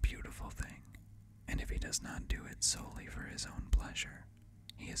fashion a beautiful thing, and if he does not do it solely for his own pleasure,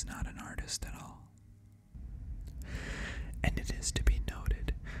 he is not an artist at all. And it is to be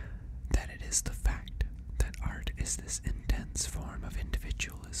noted that it is the fact that art is this intense form of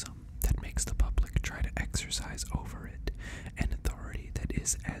individualism that makes the public try to exercise over it an authority that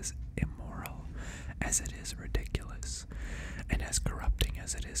is as immoral as it is ridiculous, and as corrupting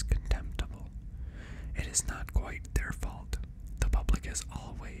as it is contemptible. It is not quite their fault. The public has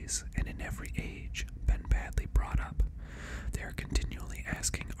always, and in every age, been badly brought up. They are continually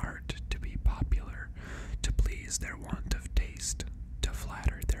asking art to be popular, to please their want of taste, to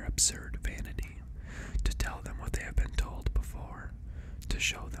flatter their absurd vanity, to tell them what they have been told before, to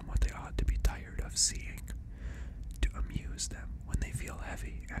show them what they ought to be tired of seeing, to amuse them when they feel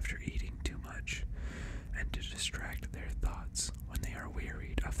heavy after eating too much, and to distract their thoughts when they are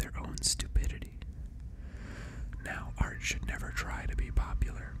wearied of their own stupidity. Now, art should never try to be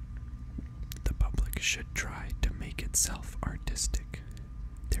popular. The public should try to make itself artistic.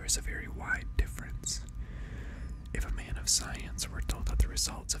 There is a very wide difference. If a man of science were told that the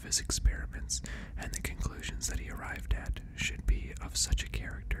results of his experiments and the conclusions that he arrived at should be of such a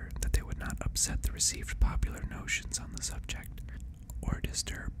character that they would not upset the received popular notions on the subject, or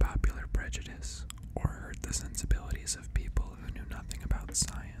disturb popular prejudice, or hurt the sensibilities of people who knew nothing about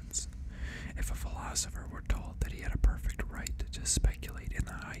science, if a philosopher were told that he had a perfect right to speculate in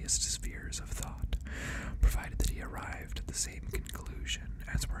the highest spheres of thought, provided that he arrived at the same conclusion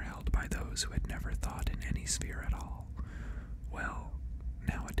as were held by those who had never thought in any sphere at all, well,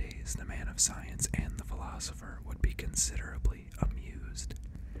 nowadays the man of science and the philosopher would be considerably amused.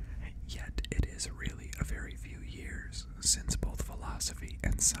 Yet it is really a very few years since both philosophy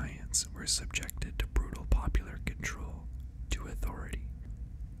and science were subjected to brutal popular control, to authority.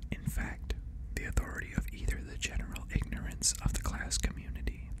 In fact, the authority of either the general ignorance of the class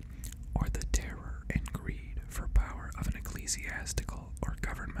community, or the terror and greed for power of an ecclesiastical or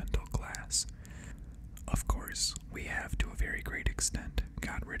governmental class. Of course, we have to a very great extent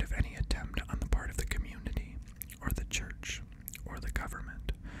got rid of any attempt on the part of the community, or the church, or the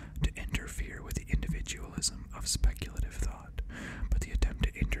government, to interfere with the individualism of speculative thought, but the attempt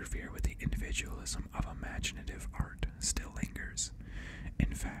to interfere with the individualism of imaginative art still lingers.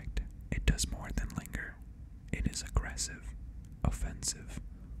 In fact, it does more than linger. It is aggressive, offensive,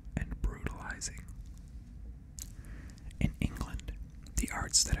 and brutalizing. In England, the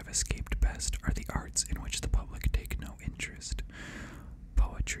arts that have escaped best are the arts in which the public take no interest.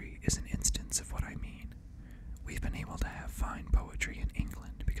 Poetry is an instance of what I mean. We've been able to have fine poetry in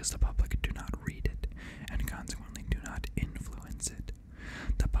England because the public do not read it, and consequently do not influence it.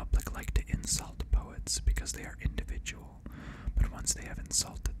 The public like to insult poets because they are individual, but once they have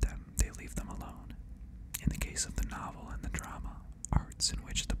insulted them, they leave them alone. In the case of the novel and the drama, arts in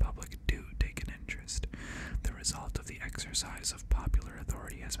which the public do take an interest, the result of the exercise of popular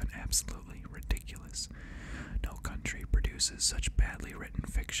authority has been absolutely ridiculous. No country produces such badly written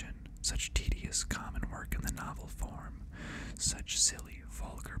fiction, such tedious common work in the novel form, such silly,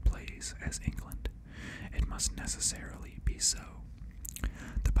 vulgar plays as England. It must necessarily be so.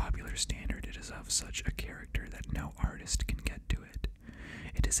 The popular standard is of such a character that no artist can get to it.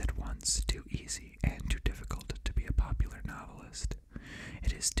 It is at once too easy and too difficult to be a popular novelist.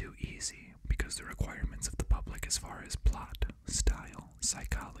 It is too easy because the requirements of the public as far as plot, style,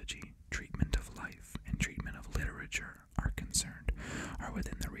 psychology, treatment of life, and treatment of literature are concerned are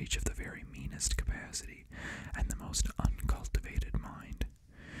within the reach of the very meanest capacity and the most uncultivated mind.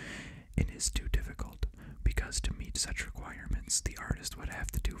 It is too difficult because to meet such requirements the artist would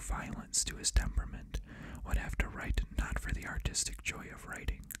have to do violence to his temperament, would have to write not for the artistic joy of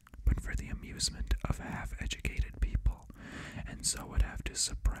writing, but for the amusement of half-educated people, and so would have to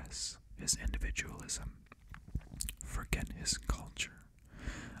suppress his individualism, forget his culture,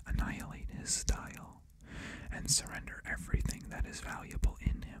 annihilate his style, and surrender everything that is valuable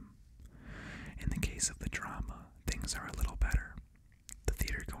in him. In the case of the drama, things are a little better. The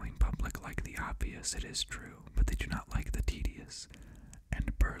theater-going public like the obvious, it is true, but they do not like the tedious.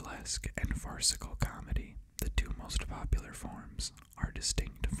 And burlesque and farcical comedy, the two most popular forms, are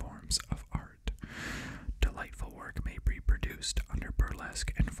distinct forms of art. Delightful work may be produced under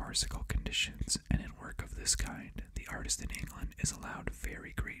burlesque and farcical conditions, and in work of this kind, the artist in England is allowed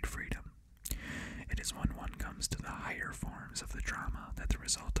very great freedom. It is when one comes to the higher forms of the drama that the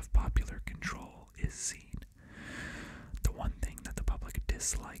result of popular control is seen. The one thing that the public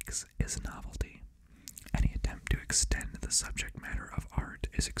dislikes is novelty. Any attempt to extend the subject matter of art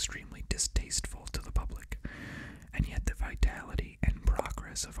is extremely distasteful to the public, and yet the vitality and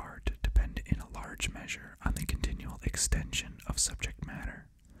progress of art depend in a large measure on the continual extension of subject matter.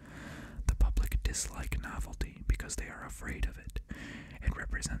 The public dislike novelty because they are afraid of it, It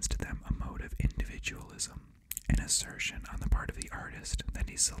represents to them a mode of individualism, an assertion on the part of the artist that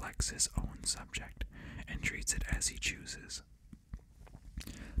he selects his own subject and treats it as he chooses.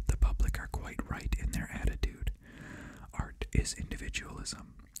 The public are quite right in their attitude. Art is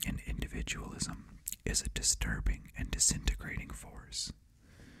individualism, and individualism is a disturbing and disintegrating force.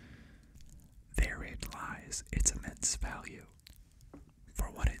 Therein lies its immense value, for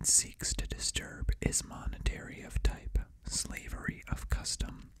what it seeks to disturb is monetary of type, slavery of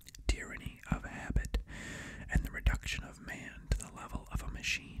custom, tyranny of habit, and the reduction of man to the level of a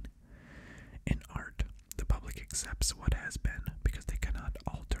machine. In art, the public accepts what has been because they cannot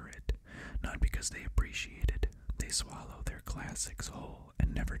alter it, not because they appreciate it. They swallow their classics whole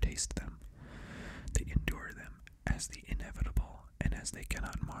and never taste them. They endure them as the inevitable, and as they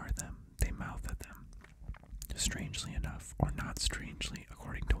cannot mar them, they mouth at them. Strangely enough, or not strangely,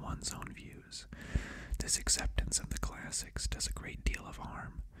 according to one's own views, this acceptance of the classics does a great deal of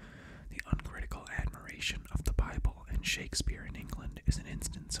harm. The uncritical admiration of the Bible and Shakespeare in England is an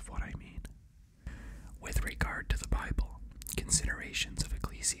instance of what I mean. With regard to the Bible, considerations of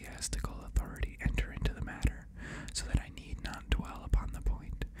ecclesiastical authority enter into the matter, so that I need not dwell upon the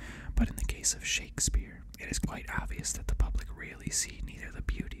point. But in the case of Shakespeare, it is quite obvious that the public really see neither the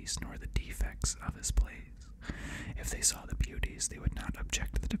beauties nor the defects of his plays. If they saw the beauties, they would not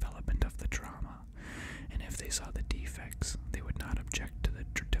object to the development of the drama, and if they saw the defects, they would not object to the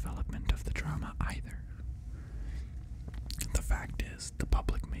development of the drama either. The fact is, the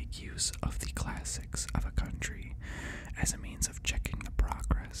public make use of the classics of a country as a means of checking the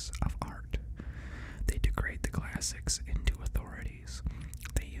progress of art. They degrade the classics into authorities.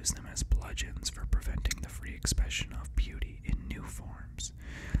 They use them as bludgeons for preventing the free expression of beauty in new forms.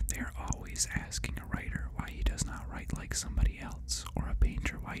 They are always asking a writer why he does not write like somebody else, or a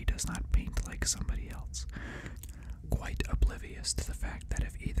painter why he does not paint like somebody else, quite oblivious to the fact that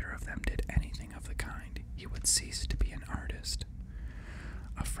if either of them did anything of the kind, he would cease to be an artist.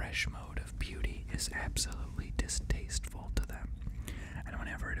 A fresh mode of beauty is absolutely distasteful to them, and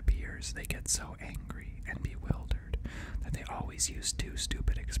whenever it appears, they get so angry and bewildered that they always use two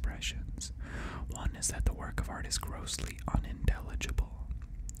stupid expressions. One is that the work of art is grossly unintelligible.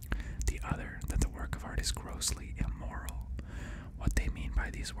 The other, that the work of art is grossly immoral. What they mean by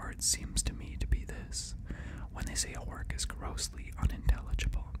these words seems to me to be this. When they say a work is grossly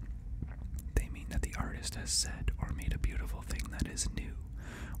unintelligible, they mean that the artist has said or made a beautiful thing that is new.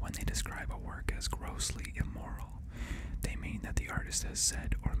 When they describe a work as grossly immoral, they mean that the artist has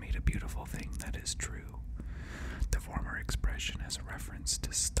said or made a beautiful thing that is true. The former expression has a reference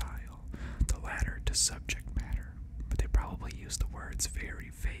to style, the latter to subject matter, but they probably use the words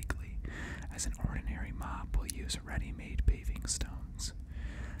very vaguely, as an ordinary mob will use ready-made paving stones.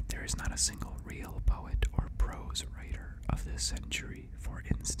 There is not a single real poet or prose writer of this century, for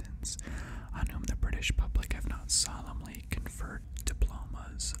instance, on whom the British public have not solemnly conferred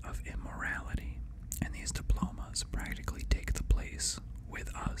diplomas of immorality, and these diplomas practically take the place,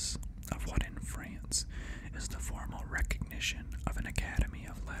 with us, of what in France is the formal recognition of an Academy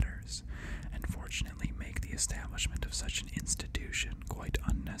of Letters, and fortunately make the establishment of such an institution quite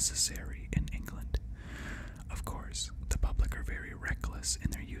unnecessary in England. Of course, the public are very reckless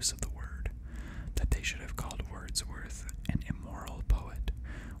in their use of the word. That they should have called Wordsworth an immoral poet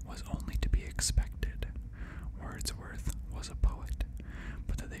was only to be expected. Wordsworth was a poet,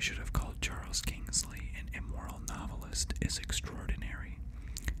 but that they should have called Charles Kingsley an immoral novelist is extraordinary.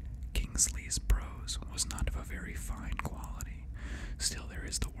 Kingsley's prose was not of a very fine quality. Still, there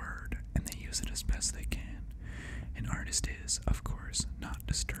is the word, and they use it as best they can. An artist is, of course, not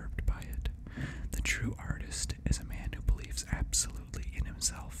disturbed by it. The true artist is a man who believes absolutely in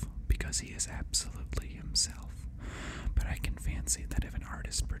himself, because he is absolutely himself. But I can fancy that if an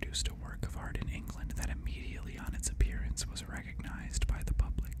artist produced a work of art in England that immediately on its appearance was recognized by the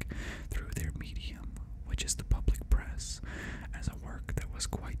public through their medium, which is the public press, as a work that was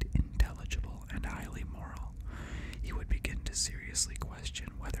quite intelligible and highly moral, he would begin to seriously question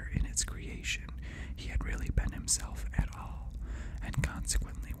whether in its creation he had really been himself at all, and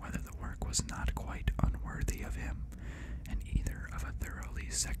consequently whether the work was not quite unworthy of him, and either of a thoroughly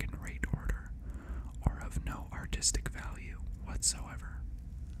second-rate order, or of no artistic value whatsoever.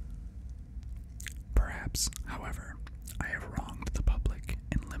 Perhaps, however, I have wronged the public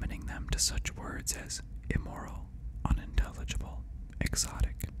in limiting them to such words as immoral, unintelligible,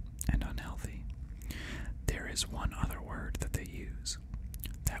 exotic, and unhealthy. There is one other word that they use.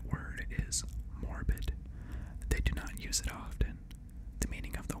 That word is morbid. They do not use it often. The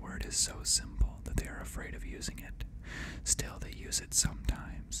meaning of the word is so simple that they are afraid of using it. Still, they use it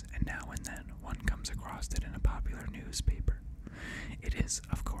sometimes, and now and then one comes across it in a popular newspaper. It is,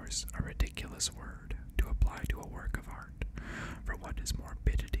 of course, a ridiculous word to apply to a work of art, for what is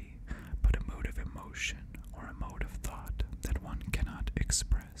morbidity but a mode of emotion or a mode of thought that one cannot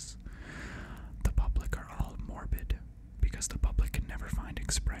express? The public are all morbid, because the public can never find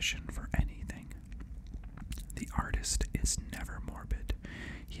expression for anything. The artist is never morbid.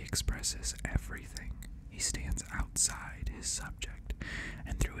 He expresses everything. He stands outside his subject,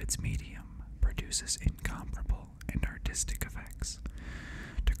 and through its medium produces incomparable and artistic effects.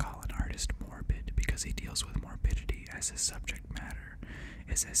 To call an artist morbid because he deals with morbidity as his subject matter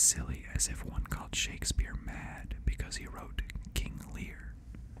is as silly as if one called Shakespeare mad because he wrote King Lear.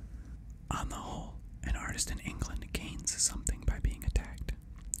 On the whole, an artist in England gains something by being attacked.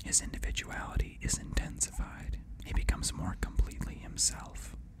 His individuality is intensified. He becomes more completely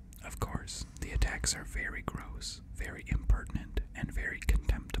himself. Of course, the attacks are very gross, very impertinent, and very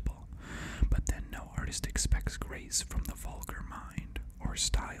contemptible, but then no artist expects grace from the vulgar mind, or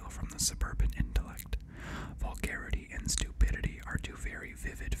style from the suburban intellect. Vulgarity and stupidity are two very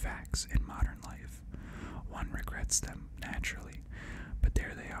vivid facts in modern life. One regrets them, naturally, but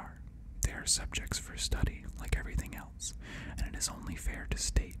there they are. They are subjects for study, like everything else, and it is only fair to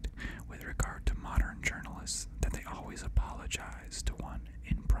state, with regard to modern journalists, that they always apologize to one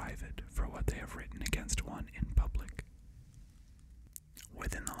in private for what they have written against one in public.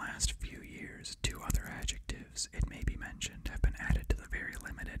 Within the last few years, two other adjectives, it may be mentioned, have been added to the very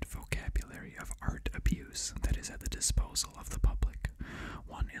limited vocabulary of art abuse that is at the disposal of the public.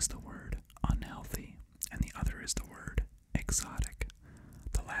 One is the word unhealthy, and the other is the word exotic.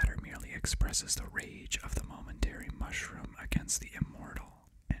 The latter merely expresses the rage of the momentary mushroom against the immortal,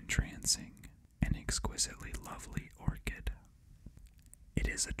 entrancing, and exquisitely lovely orchid. It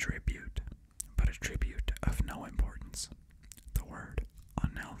is a tribute, but a tribute of no importance. The word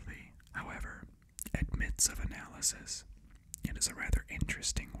unhealthy, however, admits of analysis. It is a rather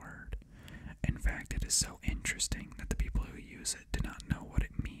interesting word. In fact, it is so interesting that the people who use it do not know what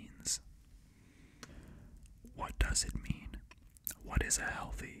it means. What does it mean? What is a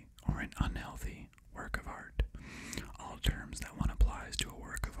healthy or an unhealthy work of art? All terms that one applies to a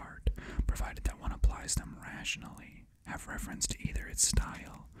work of art, provided that one applies them rationally, have reference to either its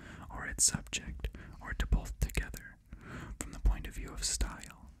style or its subject, or to both together. From the point of view of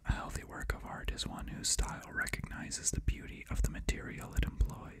style, a healthy work of art is one whose style recognizes the beauty of the material it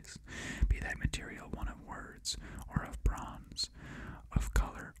employs, be that material one of words, or of bronze, of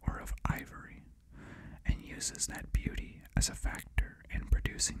color, or of ivory, and uses that beauty as a factor in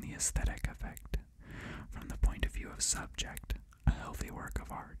producing the aesthetic effect. From the point of view of subject, a healthy work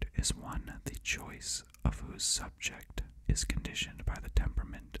of art is one the choice of whose subject is conditioned by the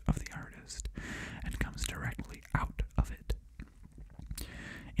temperament of the artist, and comes directly out of it.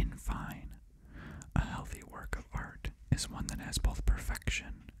 In fine, a healthy work of art is one that has both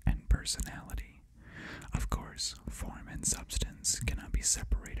perfection and personality. Of course, form and substance cannot be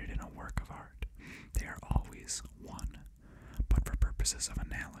separated in a work of art. They are always one. But for purposes of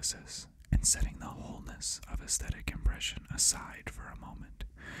analysis, and setting the wholeness of aesthetic impression aside for a moment,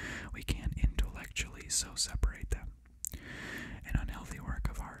 we can intellectually so separate them. An unhealthy work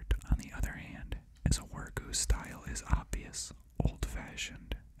of art, on the other hand, is a work whose style is obvious,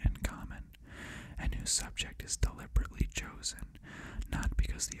 old-fashioned, and common, and whose subject is deliberately chosen, not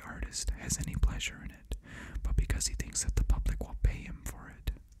because the artist has any pleasure in it, but because he thinks that the public will pay him for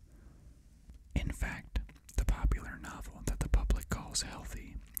it. In fact, the popular novel that the public calls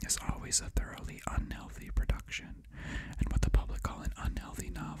healthy is always a thoroughly unhealthy production, and what the public call an unhealthy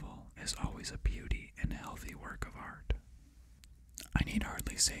novel is always a beauty and healthy work of art. I need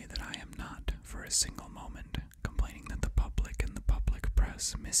hardly say that I am not, for a single moment, complaining that the public and the public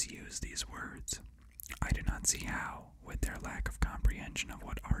press misuse these words. I do not see how, with their lack of comprehension of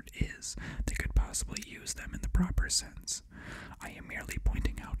what art is, they could possibly use them in the proper sense. I am merely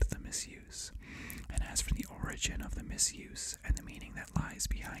pointing out the misuse. And as for the origin of the misuse and the meaning that lies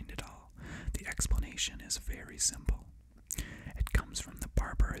behind it all, the explanation is very simple. It comes from the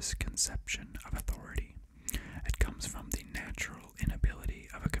barbarous conception of authority. It comes from the natural inability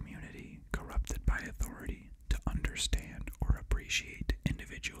of a community corrupted by authority to understand or appreciate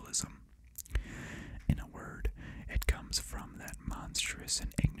individualism. In a word, it comes from that monstrous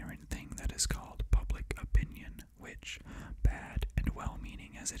and ignorant thing that is called public opinion, which, bad and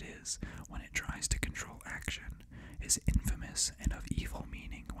well-meaning as it is when it tries to control action, is infamous and of evil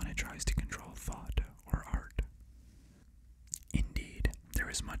meaning when it tries to control thought or art. Indeed, there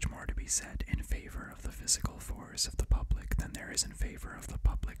is much more to be said in favor of the physical force of the public than there is in favor of the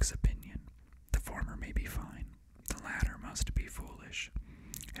public's opinion. The former may be fine, the latter must be foolish.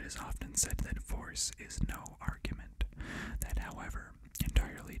 It is often said that force is no argument, that however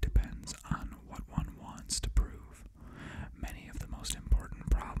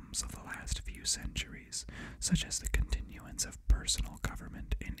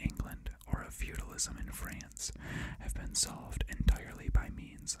of feudalism in France have been solved entirely by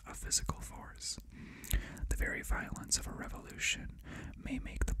means of physical force. The very violence of a revolution may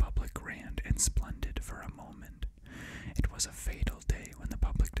make the public grand and splendid for a moment. It was a fatal day when the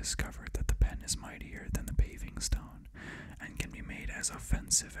public discovered that the pen is mightier than the paving stone, and can be made as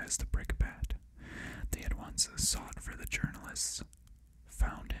offensive as the brickbat. They at once sought for the journalists,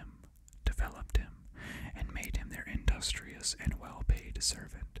 found him, developed him, and made him their industrious and well-paid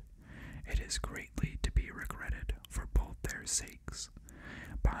servant. It is greatly to be regretted for both their sakes.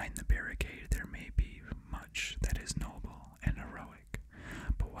 Behind the barricade there may be much that is noble and heroic,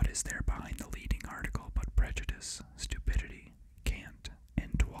 but what is there behind the leading article but prejudice, stupidity, cant,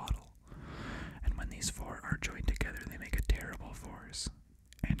 and twaddle? And when these four are joined together they make a terrible force,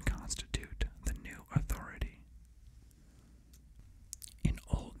 and constitute the new authority. In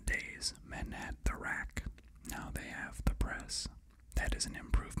old days men had the rack, now they have the press. That is an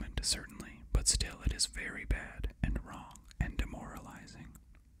improvement, certainly, but still it is very bad and wrong and demoralizing.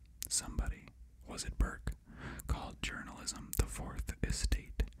 Somebody, was it Burke, called journalism the fourth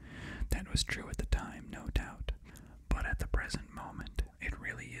estate. That was true at the time, no doubt, but at the present moment it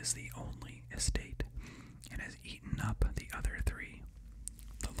really is the only estate. It has eaten up the other three.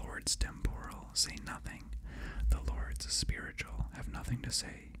 The Lords temporal say nothing, the Lords spiritual have nothing to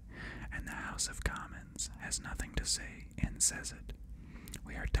say, and the House of Commons has nothing to say and says it.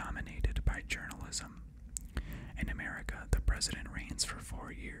 We are dominated by journalism. In America, the president reigns for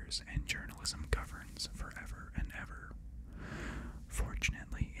 4 years, and journalism governs forever and ever.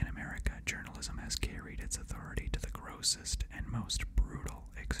 Fortunately, in America, journalism has carried its authority to the grossest and most brutal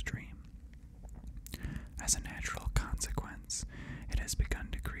extreme. As a natural consequence, it has begun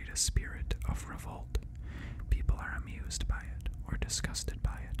to create a spirit of revolt. People are amused by it, or disgusted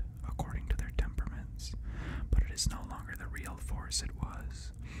by it, according to their temperaments, but it is no longer the real force it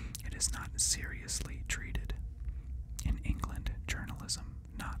was. It is not seriously treated. In England, journalism,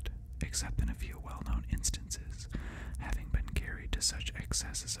 not, except in a few well-known instances, having been carried to such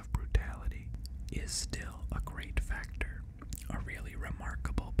excesses of brutality, is still a great factor, a really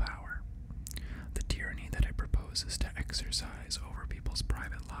remarkable power. The tyranny that it proposes to exercise over people's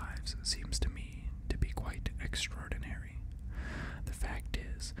private lives seems to me to be quite extraordinary. The fact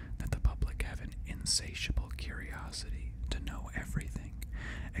is that the public have an insatiable curiosity to know everything,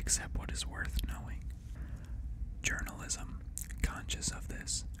 except what is worth knowing. Journalism, conscious of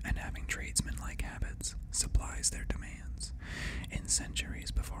this, and having tradesman-like habits, supplies their demands. In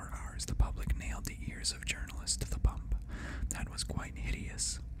centuries before ours, the public nailed the ears of journalists to the pump. That was quite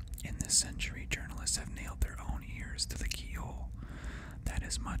hideous. In this century, journalists have nailed their own ears to the keyhole. That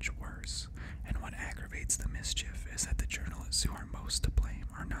is much worse, and what aggravates the mischief is that the journalists who are most to blame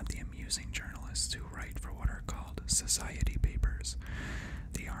are not the amusing journalists who write for what are called society papers.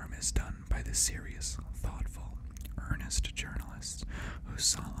 The harm is done by the serious, thoughtful, earnest journalists who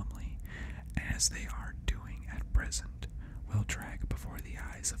solemnly, as they are doing at present, will drag before the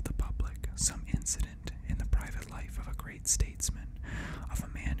eyes of the public some incident in the private life of a great statesman, of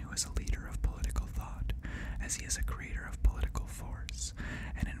a man who is a leader of political thought, as he is a creator of political force,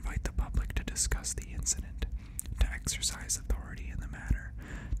 and invite the public to discuss the incident, to exercise authority in the matter,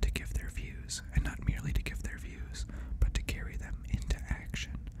 to give their views, and not merely to give their views, but to carry them into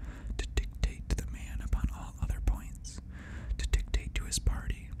action, to dictate to the man upon all other points, to dictate to his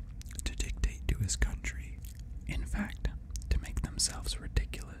party, to dictate to his country, in fact, to make themselves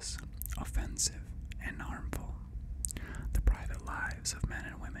ridiculous, offensive, and harmful. The private lives of men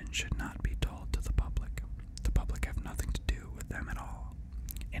and women should not be told to the public. The public have nothing to do with them at all.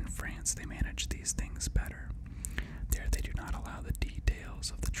 In France, they manage these things better. There they do not allow the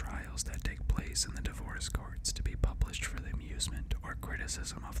details of the trials that take place in the divorce courts to be published for the amusement or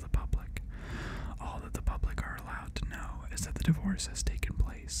criticism of the public. All that the public are allowed to know is that the divorce has taken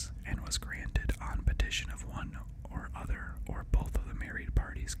place and was granted on petition of one or other or both of the married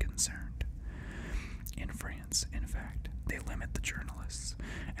parties concerned. In France, in fact, they limit the journalists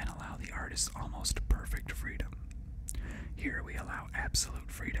and allow the artists almost perfect freedom. Here we allow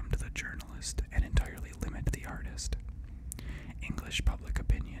absolute freedom to the journalist and entirely limit the artist. English public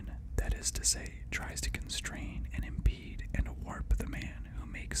opinion, that is to say, tries to constrain and impede and warp the man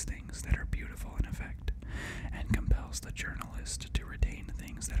who makes things that are beautiful in effect, and compels the journalist to retain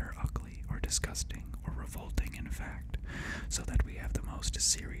things that are ugly or disgusting or revolting in fact, so that we have the most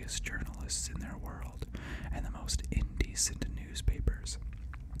serious journalists in their world and the most indecent newspapers.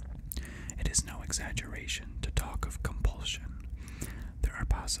 It is no exaggeration to talk of compulsion. There are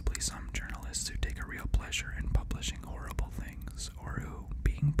possibly some journalists who take a real pleasure in publishing horrible things, or who,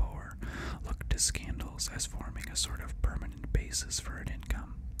 being poor, look to scandals as forming a sort of permanent basis for an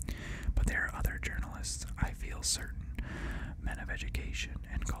income. But they are still certain men of education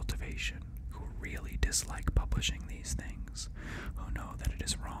and cultivation who really dislike publishing these things, who know that it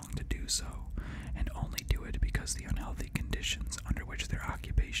is wrong to do so, and only do it because the unhealthy conditions under which their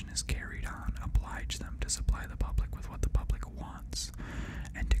occupation is carried on oblige them to supply the public with what the public wants,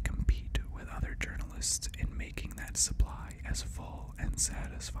 and to compete with other journalists in making that supply as full and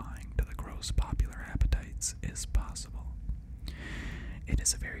satisfying to the gross popular appetites as possible. It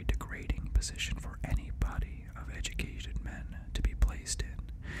is a very degrading position for any body of educated men to be placed in,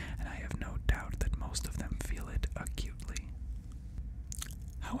 and I have no doubt that most of them feel it acutely.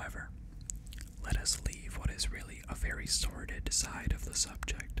 However, let us leave what is really a very sordid side of the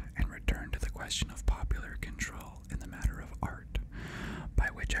subject and return to the question of popular control in the matter of art, by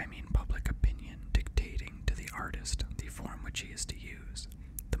which I mean public opinion dictating to the artist the form which he is to use,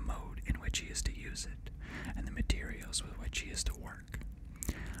 the mode in which he is to use it, and the materials with which he is to work.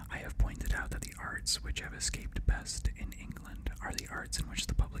 I have pointed out that the arts which have escaped best in England are the arts in which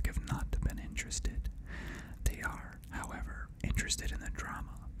the public have not been interested. They are, however, interested in the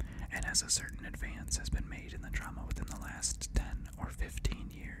drama, and as a certain advance has been made in the drama within the last 10 or 15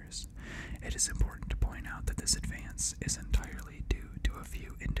 years, it is important to point out that this advance is entirely due to a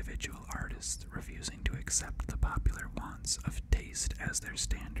few individual artists refusing to accept the popular wants of taste as their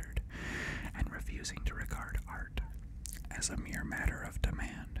standard, and refusing to regard art as a mere matter of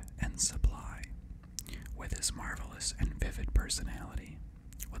demand and supply, with his marvelous and vivid personality,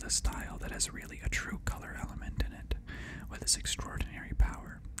 with a style that has really a true color element in it, with his extraordinary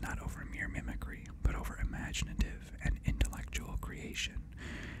power, not over mere mimicry, but over imaginative and intellectual creation.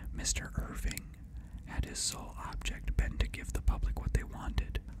 Mr. Irving, had his sole object been to give the public what they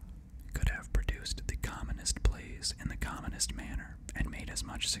wanted, could have produced the commonest plays in the commonest manner, and made as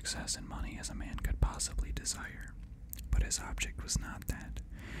much success and money as a man could possibly desire. But his object was not that.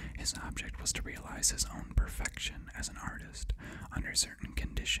 His object was to realize his own perfection as an artist, under certain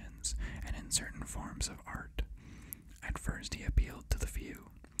conditions and in certain forms of art. At first he appealed to the few.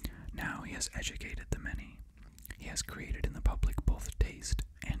 Now he has educated the many. He has created in the public both taste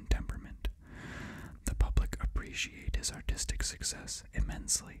and temperament. The public appreciate his artistic success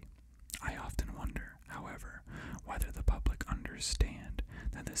immensely. I often wonder, however, whether the public understand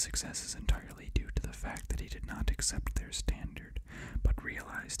that this success is entirely due to the fact that he did not accept their standard, but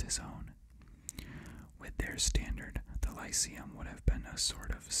realized his own. With their standard, the Lyceum would have been a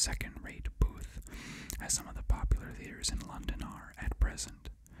sort of second-rate booth, as some of the popular theaters in London are at present.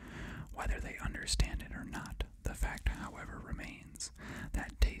 Whether they understand it or not, the fact, however, remains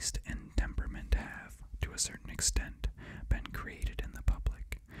that taste and temperament have, to a certain extent, been created in the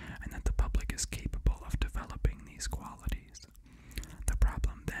public, and that the public is capable of developing these qualities. The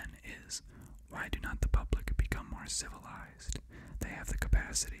problem, then, is, why do not the public become more civilized? They have the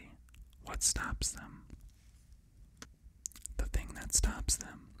capacity. What stops them? The thing that stops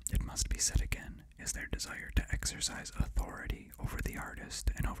them, it must be said again, is their desire to exercise authority over the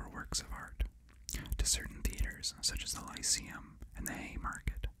artist and over works of art. To certain theaters, such as the Lyceum and the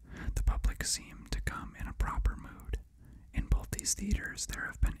Haymarket, the public seem to come in a proper mood. In both these theaters there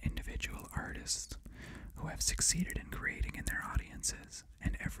have been individual artists who have succeeded in creating in their audiences,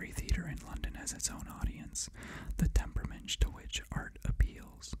 and every theater in London has its own audience, the temperament to which art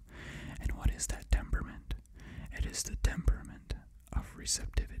appeals. And what is that temperament? It is the temperament of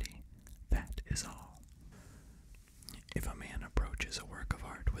receptivity. That is all. If a man approaches a work of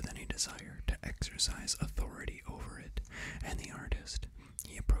art with any desire to exercise authority over it and the artist,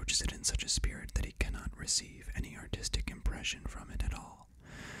 he approaches it in such a spirit that he cannot receive any artistic impression from it at all.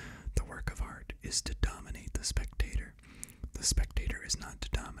 The work of art is to dominate the spectator. The spectator is not to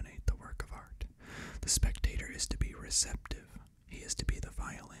dominate the work of art. The spectator is to be receptive. He is to be the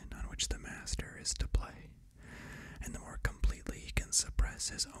violin on which the master is to play. And the more completely he can suppress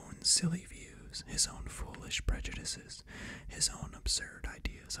his own silly views, his own foolish prejudices, his own absurd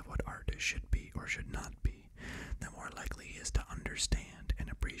ideas of what art should be or should not be, the more likely he is to understand and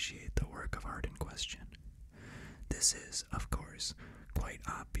appreciate the work of art in question. This is, of course, quite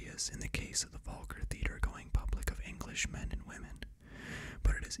obvious in the case of the vulgar theater-going public of English men and women,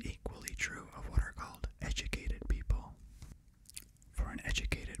 but it is equally true of what are called educated people. For an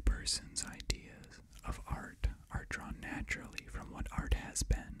educated person's ideas of art are drawn naturally from what art has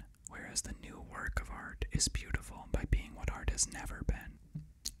been, whereas the new work of art is beautiful by being what art has never been.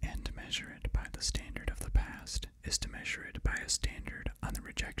 And to measure it by the standard of the past is to measure it by a standard on the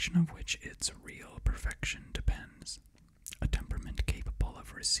rejection of which its real perfection depends. A temperament capable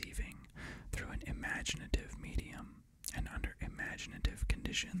of receiving, through an imaginative medium and under imaginative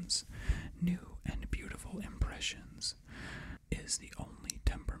conditions, new and beautiful impressions, is the only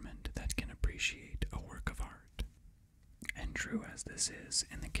temperament that can appreciate a work of art. true as this is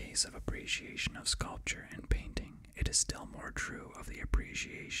in the case of appreciation of sculpture and painting, it is still more true of the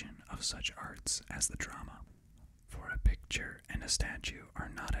appreciation of such arts as the drama. For a picture and a statue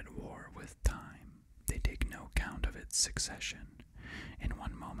are not at war with time. They take no count of its succession. In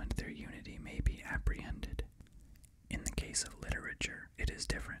one moment their unity may be apprehended. In the case of literature, it is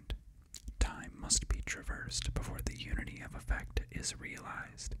different. Time must be traversed before the unity of effect is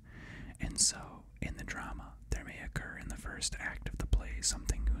realized. And so, in the drama, there may occur in the first act of the play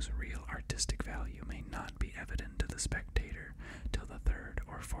something whose real artistic value may not be evident to the spectator till the third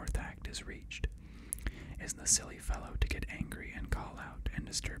or fourth act is reached. Is the silly fellow to get angry and call out and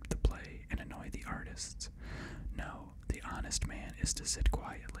disturb the play and annoy the artists? No, the honest man is to sit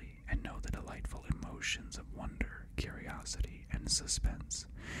quietly and know the delightful emotions of wonder, curiosity, and suspense.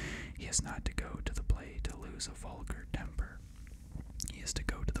 He is not to go to the play to lose a vulgar temper. He is to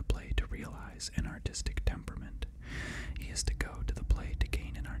go to the play to realize an artistic temperament. He is to go to the play to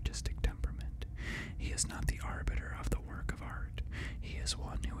gain an artistic temperament. He is not the arbiter of the work of art. He is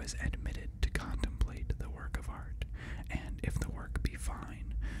one who is admitted to contemplate the work of art, and if the work be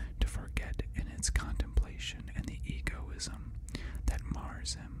fine, to forget in its contemplation and the egoism that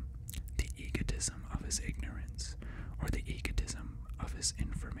mars him, the egotism of his ignorance, or the egotism of his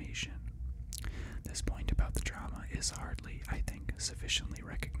information. This point about the drama is hardly, I think, sufficiently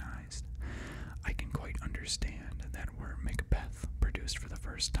recognized. I can quite understand that were Macbeth produced for the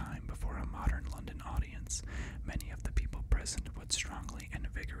first time before a modern London audience, many of the people present would strongly and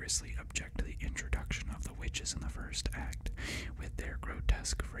vigorously object to the introduction of the witches in the first act, with their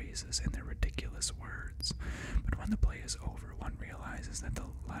grotesque phrases and their ridiculous words. But when the play is over, one realizes that the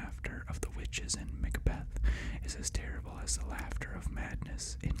laughter of the witches in Macbeth is as terrible as the laughter of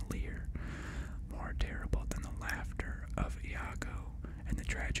madness in Lear, more terrible than the laughter of Iago and the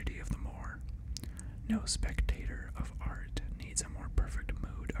tragedy of the Moor. No spectator of art needs a more perfect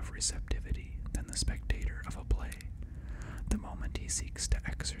mood of receptivity than the spectator of a play. The moment he seeks to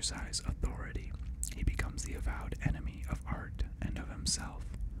exercise authority, he becomes the avowed enemy of art and of himself.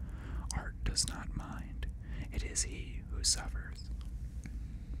 Art does not mind. It is he who suffers.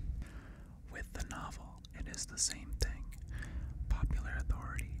 With the novel, it is the same thing. Popular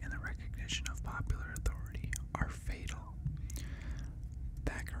authority and the recognition of popular authority are fatal.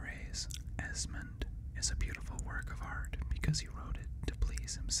 Thackeray's Esmond is a beautiful work of art because he wrote it to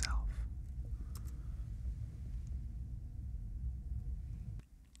please himself.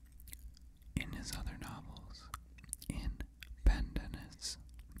 In his other novels, in Pendennis,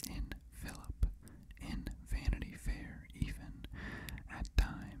 in Philip, in Vanity Fair even, at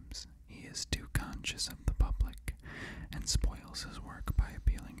times he is too conscious of the public and spoils his work by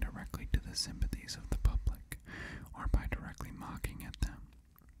appealing directly to the sympathies of the public or by directly mocking at them.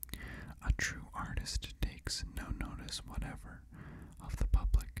 A true artist takes no notice whatever of the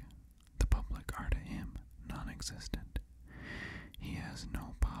public. The public are to him non-existent. He has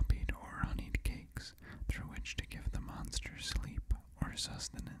no poppied or honeyed cakes through which to give the monster sleep or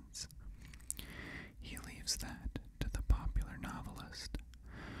sustenance. He leaves that to the popular novelist.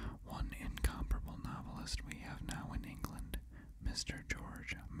 One incomparable novelist we have now in England, Mr.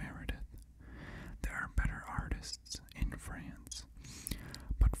 George Meredith. There are better artists in France,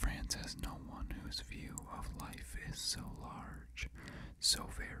 but France has no one whose view of life is so large, so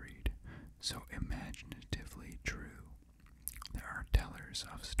varied, so imaginatively true. There are tellers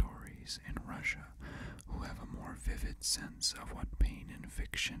of stories in Russia who have a more vivid sense of what pain in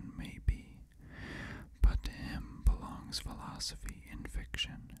fiction may be. But to him belongs philosophy in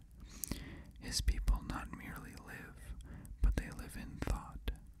fiction. His people not merely live, but they live in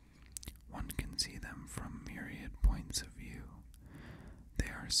thought. One can see them from myriad points of view. They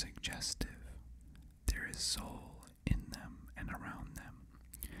are suggestive. There is soul in them and around them.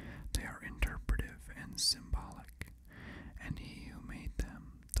 They are interpretive and symbolic. And he who made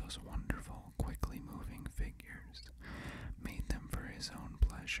them, those wonderful, quickly moving figures, made them for his own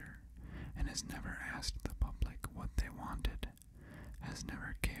pleasure, and has never asked the public what they wanted, has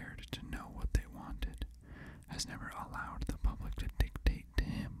never cared to know what they wanted, has never allowed the public to dictate to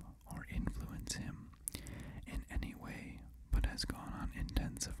him or influence him in any way, but has gone on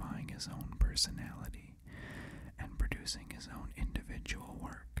intensifying his own personality and producing his own individual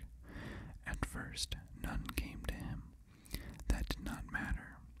work. At first, none came to him. That did not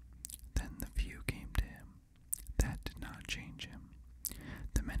matter. Then the few came to him. That did not change him.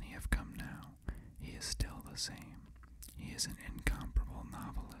 The many have come now. He is still the same. He is an incomparable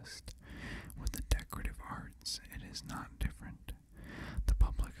novelist. With the decorative arts, it is not different. The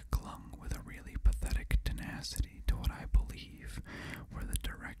public clung with a really pathetic tenacity to what I believe were the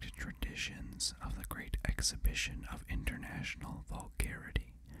direct traditions of the great exhibition of international irrational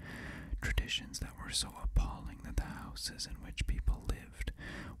vulgarity, traditions that were so appalling that the houses in which people lived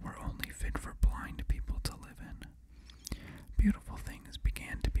were only fit for blind people to live in. Beautiful things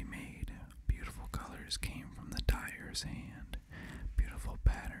began to be made. Beautiful colors came from the dyer's hand, beautiful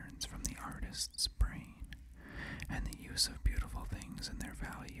patterns from the artist's brain, and the use of beautiful things and their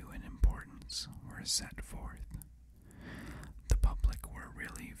value and importance were set forth. The public were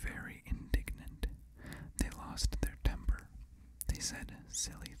really very indignant. They lost their temper. They said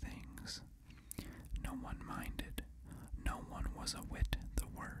silly things. No one minded. No one was a whit the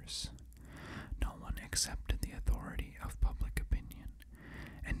worse. No one accepted the authority of public opinion,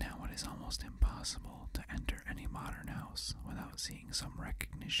 and now it is almost impossible to enter any modern house without seeing some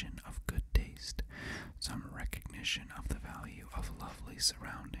recognition of good taste, some recognition of the value of lovely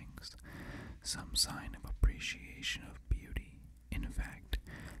surroundings, some sign of appreciation of beauty. In fact,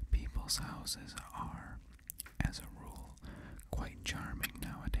 people's houses are, as a rule, quite charming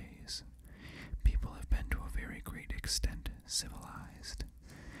nowadays. People have been to a very great extent civilized.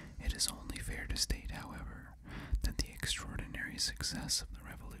 It is only fair to state, however, that the extraordinary success of the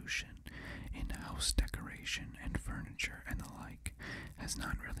Revolution in house decoration and furniture and the like has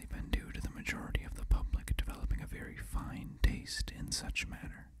not really been due to the majority of the public developing a very fine taste in such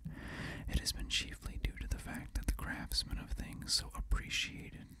matter. It has been chiefly due to the fact that the craftsmen of things so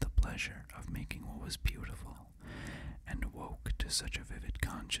appreciated the pleasure of making what was beautiful, and woke to such a vivid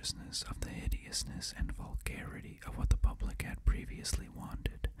consciousness of the hideousness and vulgarity of what the public had previously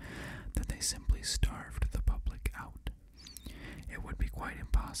wanted, that they simply starved the public out. It would be quite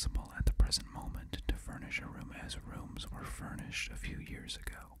impossible at the present moment to furnish a room as rooms were furnished a few years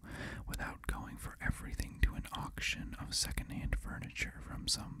ago, without going for everything to an auction of second-hand furniture from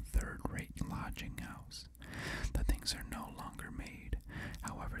some third-rate lodging house. The things are no longer made.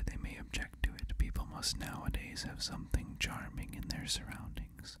 However they may object to it, people must nowadays have something charming in their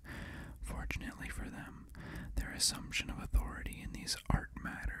surroundings. Fortunately for them, their assumption of authority in these art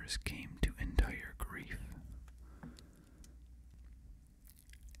matters came to entire grief.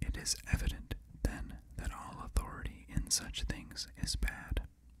 It is evident, then, that all authority in such things is bad.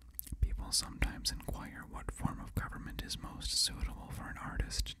 People sometimes inquire what form of government is most suitable for an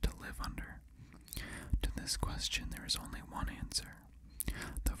artist to live under. To this question there is only one answer.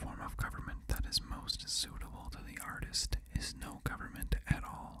 The form of government that is most suitable to the artist is no government at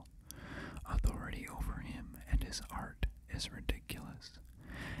all. Authority over him and his art is ridiculous.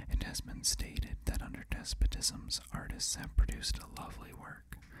 It has been stated that under despotisms artists have produced a lovely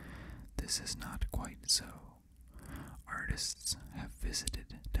work. This is not quite so. Artists have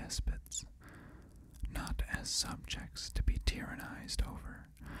visited despots, not as subjects to be tyrannized over,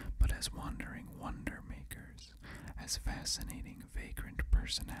 but as wandering wonder-makers, as fascinating vagrant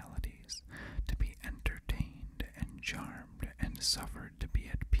personalities, to be entertained and charmed and suffered to be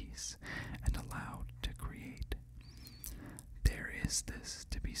at peace and allowed to create. There is this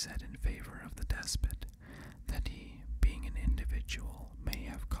to be said in favor of the despot, that he, being an individual, may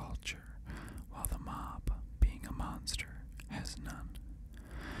have culture, while the mob, being a monster, has none.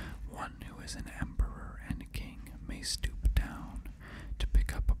 One who is an emperor and king may stoop down to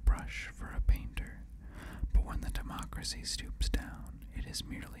pick up a brush for a painter, but when the democracy stoops down, it is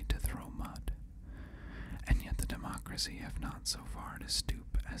merely to throw mud. And yet the democracy have not so far to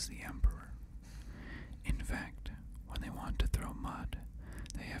stoop as the emperor. In fact, when they want to throw mud,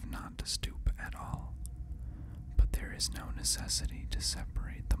 they have not to stoop at all. But there is no necessity to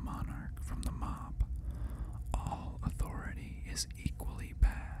separate the monarch from the mob. All authority is equally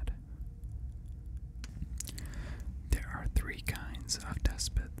bad. There are three kinds of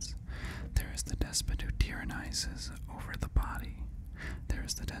despots. There is the despot who tyrannizes over the body. There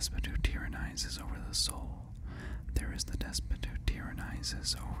is the despot who tyrannizes over the soul. There is the despot who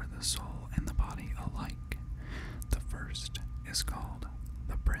tyrannizes over the soul and the body alike. The first is called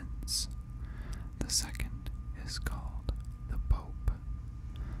the prince. The second is called the pope.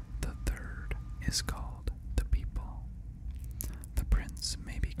 The third is called the people. The prince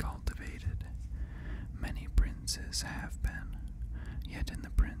may be cultivated. Many princes have been. Yet in the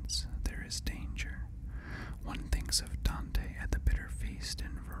prince there is danger. One thinks of Dante at the bitter feast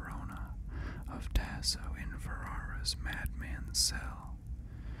in Verona, of Tasso in Ferrara's madman's cell.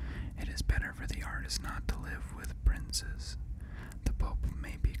 It is better for the artist not to live with princes. The pope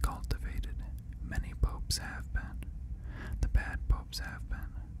may be cultivated. Many popes have been. The bad popes have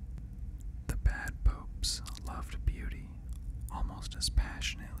been. The bad popes loved beauty almost as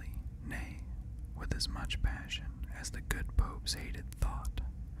passionately, nay, with as much passion as the good popes hated thought.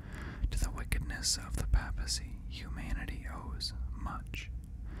 To the wickedness of the papacy, humanity owes much.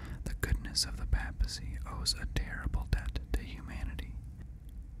 The goodness of the papacy owes a terrible debt to to humanity.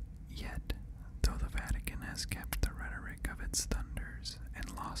 Yet, though the Vatican has kept the rhetoric of its thunders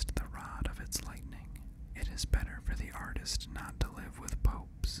and lost the rod of its lightning, it is better for the artist not to live with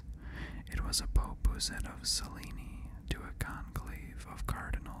popes. It was a pope who said of Cellini to a conclave of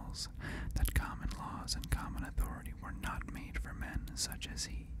cardinals that common laws and common authority were not made for men such as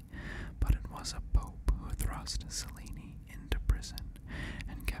he, but it was a pope who thrust Cellini into prison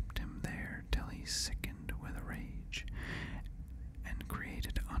and kept him there till he sickened with rage, and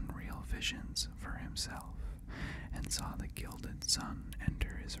created unreal visions for himself, and saw the gilded sun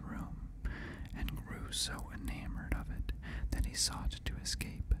enter his room, and grew so enamored of it that he sought to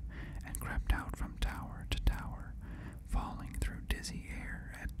escape, and crept out from tower to tower, falling through dizzy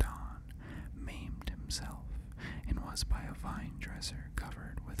air at dawn, maimed himself, and was by a vine dresser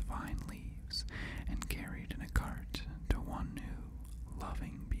covered with vine leaves, and carried in a cart to one who,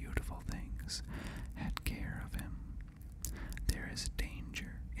 loving beautiful things, had care of him. There is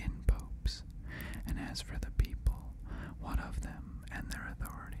danger in popes, and as for the people, what of them and their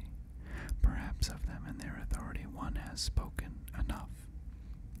authority? Perhaps of them and their authority one has spoken enough.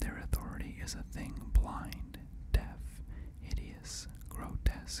 Their authority is a thing blind, deaf, hideous,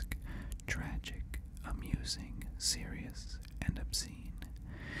 grotesque, tragic, amusing, serious, and obscene.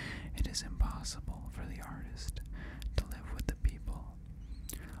 It is impossible for the artist to live with the people.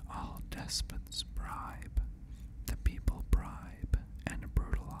 All despots bribe. The people bribe and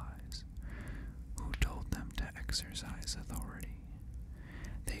brutalize. Who told them to exercise authority?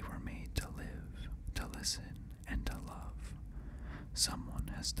 They were made to live, to listen, and to love.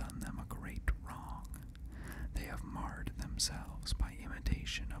 Someone has done them a great wrong. They have marred themselves by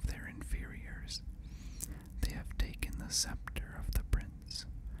imitation of their inferiors. They have taken the scepter of the prince.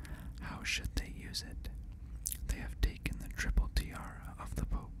 How should they use it? They have taken the triple tiara of the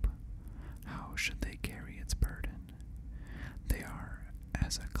pope. How should they carry its burden? They are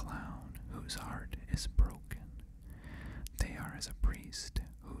as a clown whose heart is broken. They are as a priest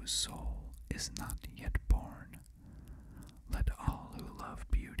whose soul is not yet born. Let all who love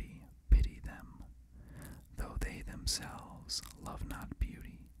beauty pity them. Though they themselves love not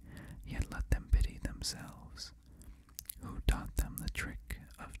beauty, yet let them pity themselves. Who taught them the trick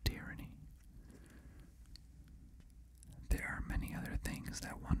of tyranny? There are many other things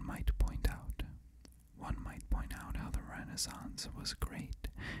that one might point out. One might point out how the Renaissance was great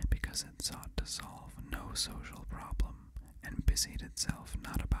because it sought to solve no social problem and busied itself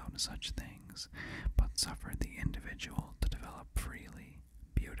not about such things, but suffered the individual to develop freely,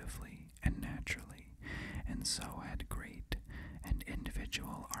 beautifully, and naturally, and so had great and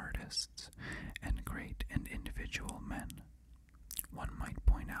individual artists and great and individual men. One might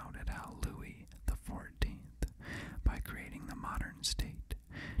point out at how Louis XIV, by creating the modern state,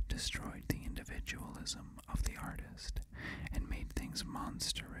 destroyed the individualism of the artist and made things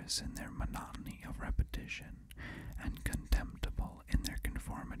monstrous in their monotony of repetition and contemptible in their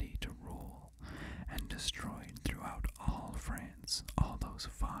conformity to rule, and destroyed throughout all France all those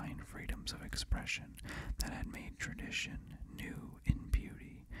fine freedoms of expression that had made tradition new in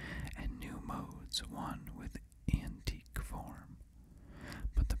beauty and new modes one with antique form.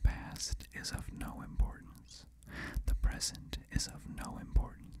 But the past is of no importance. The present is of no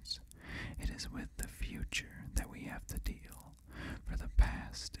importance. It is with the future that we have to deal, for the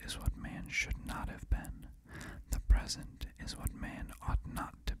past is what man should not have been. The present is what man ought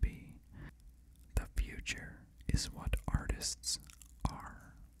not to be. The future is what artists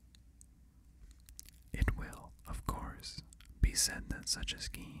are. It will, of course, be said that such a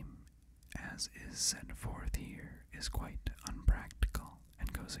scheme as is set forth here is quite unpractical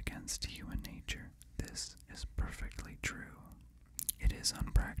and goes against human nature. This is perfectly true. It is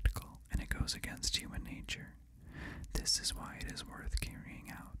unpractical and it goes against human nature. This is why it is worth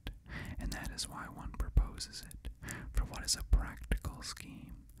carrying out, and that is why one proposes it. For what is a practical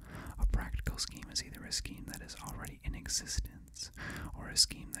scheme? A practical scheme is either a scheme that is already in existence, or a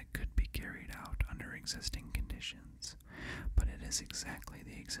scheme that could be carried out under existing conditions. But it is exactly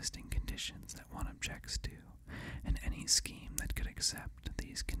the existing conditions that one objects to, and any scheme that could accept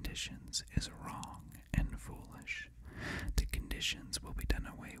these conditions is wrong and foolish. The conditions will be done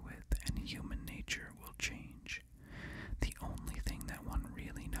away with, and human nature will change. The only thing that one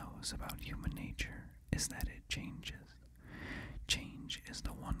really knows about human nature is that it changes. Change is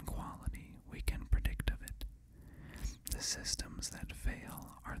the one quality we can predict of it. The systems that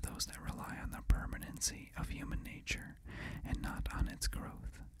fail are those that rely on the permanency of human nature and not on its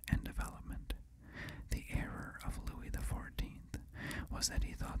growth and development. The error of Louis XIV was that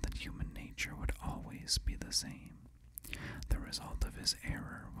he thought that human nature would always be the same. The result of his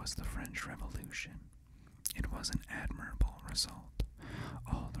error was the French Revolution. It was an admirable result.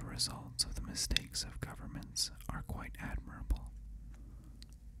 All the results of the mistakes of governments are quite admirable.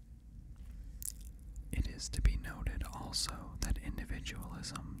 It is to be noted also that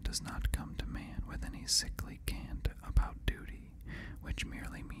individualism does not come to man with any sickly cant about duty, which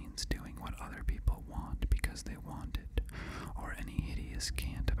merely means doing what other people want because they want it, or any hideous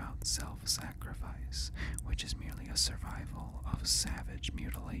cant about self-sacrifice, which is merely a survival of savage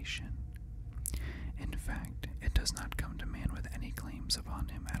mutilation. In fact, it does not come to man with any claims upon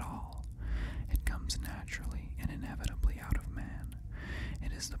him at all. It comes naturally and inevitably out of man.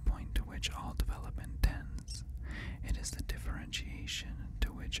 It is the point to which all development tends. It is the differentiation to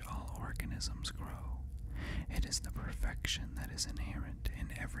which all organisms grow. It is the perfection that is inherent in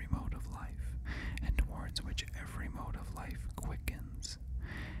every mode of life, and towards which every mode of life quickens.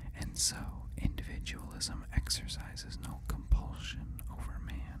 And so, individualism exercises no compulsion over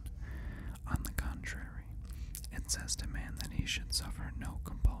man. On the contrary, it says to man that he should suffer no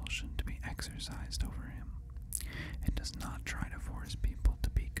compulsion to be exercised over him. It does not try to force people to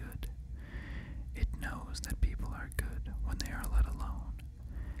be good. It knows that people are good when they are let alone.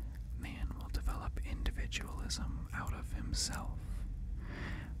 Man will develop individualism out of himself.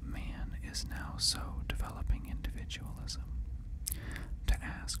 Man is now so developing individualism. To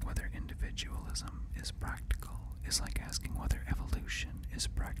ask whether individualism is practical is like asking whether evolution is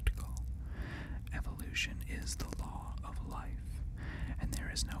practical. Evolution is the law of life, and there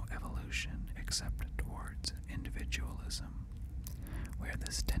is no evolution except towards individualism. Where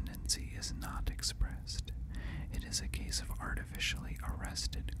this tendency is not expressed, it is a case of artificially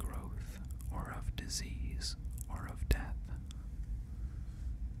arrested growth, or of disease, or of death.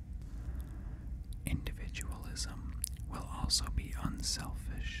 Individualism will also be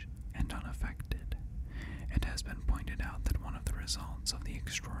unselfish and unaffected. It has been pointed out that one of the results of the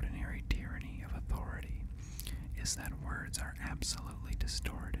extraordinary tyranny of authority is that words are absolutely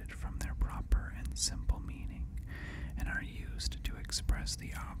distorted from their proper and simple meaning, and are used to express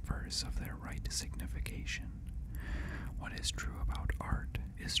the obverse of their right signification. What is true about art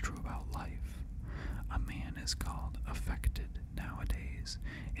is true about life. A man is called affected nowadays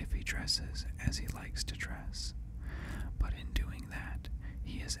if he dresses as he likes to dress, but in doing that,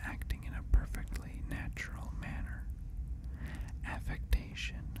 he is acting in a perfectly natural manner.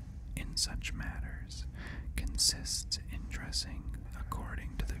 Affectation, in such matters, consists in dressing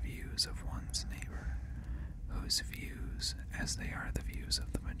according to the views of one's neighbor, whose views, as they are the views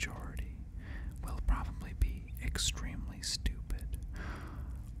of the majority, will probably be extremely stupid.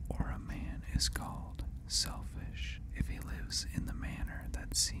 Or a man is called selfish if he lives in the manner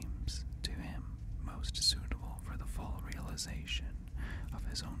that seems to him most suitable for the full realization of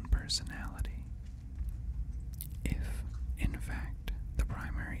his own personality. If, in fact, the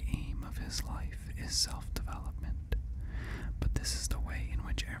primary aim of his life is self-development, but this is the way in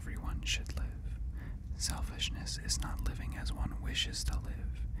which everyone should live. Selfishness is not living as one wishes to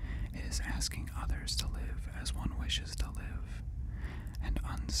live, it is asking others to live as one wishes to live. And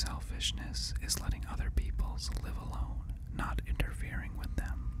unselfishness is letting other peoples live alone, not interfering with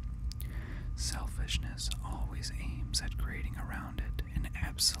them. Selfishness always aims at creating around it an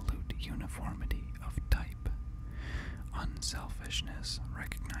absolute uniformity of type. Unselfishness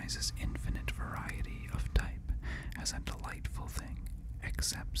recognizes infinite variety of type as a delightful thing,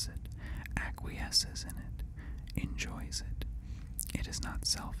 accepts it, acquiesces in it, enjoys it. It is not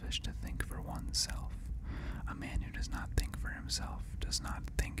selfish to think for oneself. A man who does not think for himself does not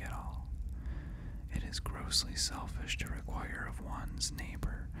think at all. It is grossly selfish to require of one's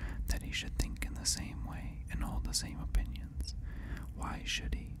neighbor that he should think in the same way and hold the same opinions. Why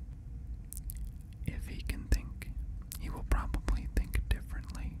should he? If he can think, he will probably think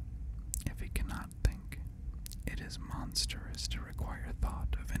differently. If he cannot think, it is monstrous to require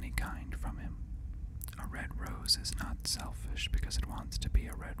thought of any kind from him. A red rose is not selfish because it wants to be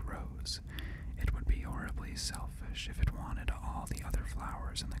a red rose. It would be horribly selfish if it wanted all the other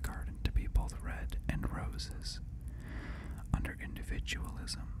flowers in the garden to be both red and roses. Under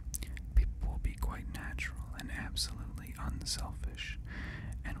individualism, people will be quite natural and absolutely unselfish,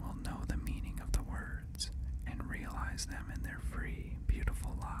 and will know the meaning of the words, and realize them in their free,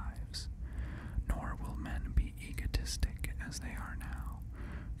 beautiful lives. Nor will men be egotistic as they are now,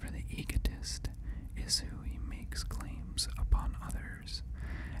 for the egotist is who he makes claims upon others,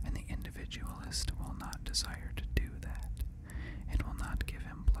 and the individualist will not desire to do that. It will not give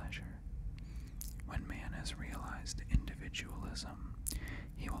him pleasure. When man has realized individualism,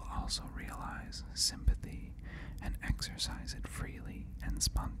 he will also realize sympathy and exercise it freely and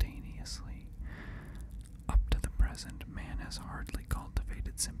spontaneously. Up to the present, man has hardly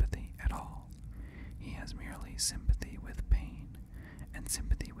cultivated sympathy at all. He has merely sympathy with pain, and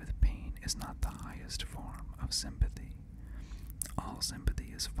sympathy with pain is not the highest form of sympathy. All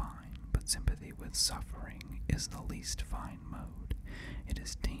sympathy is fine, but sympathy with suffering is the least fine mode. It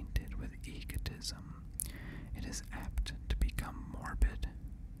is tainted with egotism. It is apt to become morbid.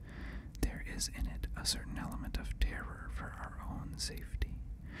 There is in it a certain element of terror for our own safety.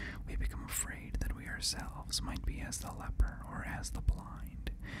 We become afraid that we ourselves might be as the leper or as the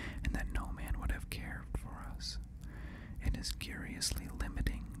blind, and that no man would have cared for us. It is curiously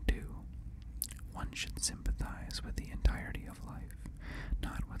limiting, too. One should sympathize with the entirety of life,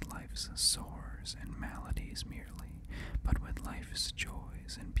 not with life's sores and maladies merely, but with life's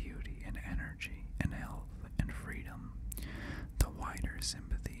joys and beauty and energy and health and freedom. The wider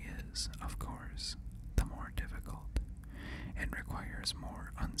sympathy is, of course, the more difficult. It requires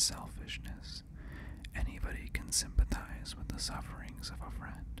more unselfishness. Anybody can sympathize with the sufferings of a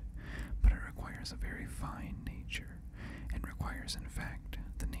friend, but it requires a very fine nature. It requires, in fact,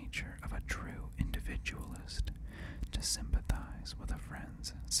 the nature of a true individualist to sympathize with a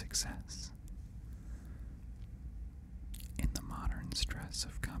friend's success. In the modern stress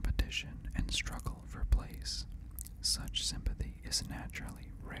of competition and struggle for place, such sympathy is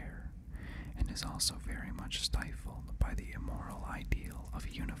naturally rare, and is also very much stifled by the immoral ideal of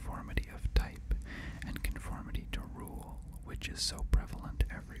uniformity of type and conformity to rule, which is so prevalent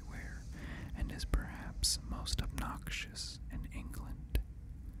everywhere, and is perhaps most obnoxious in England.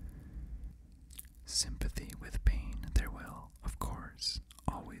 Sympathy with pain there will, of course,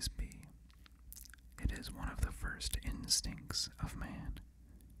 always be. It is one of the first instincts of man.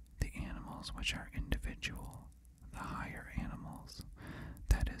 The animals which are individual, the higher animals,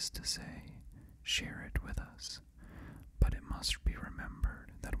 that is to say, share it with us. But it must be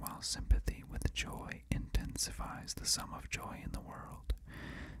remembered that while sympathy with joy intensifies the sum of joy in the world,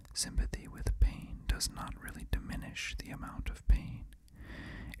 sympathy with pain does not really diminish the amount of pain.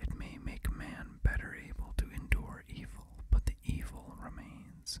 It may make man better able to endure evil, but the evil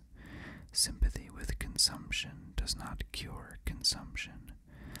remains. Sympathy with consumption does not cure consumption.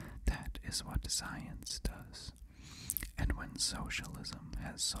 That is what science does. And when socialism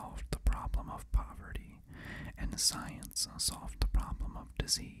has solved the problem of poverty, and science solved the problem of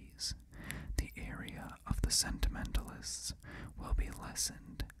disease, the area of the sentimentalists will be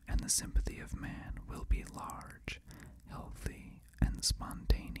lessened, and the sympathy of man will be large, healthy, and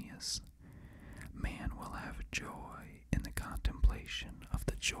spontaneous. Man will have joy in the contemplation of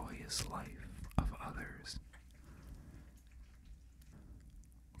the joyous life of others.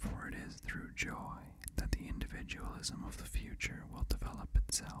 For it is through joy that the individualism of the future will develop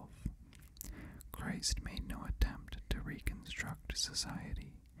itself. Christ made no attempt to reconstruct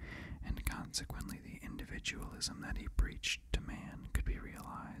society, and consequently the individualism that he preached to man could be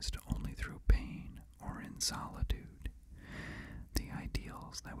realized only through pain or in solitude. The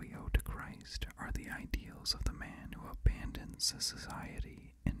ideals that we owe to Christ are the ideals of the man who abandons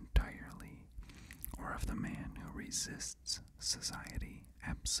society entirely, or of the man who resists society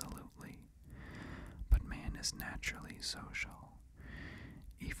absolutely. But man is naturally social.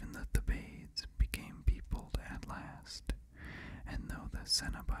 Even the Thebaids became peopled at last, and though the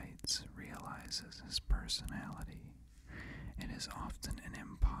Cenobites realizes his personality, it is often an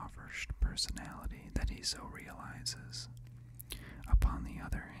impoverished personality that he so realizes. Upon the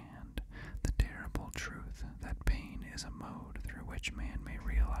other hand, the terrible truth that pain is a mode through which man may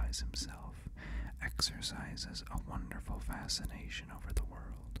realize himself exercises a wonderful fascination over the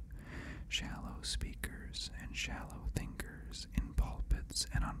world. Shallow speakers and shallow thinkers in pulpits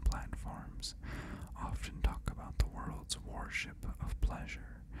and on platforms often talk about the world's worship of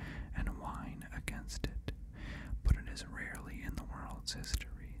pleasure and whine against it, but it is rarely in the world's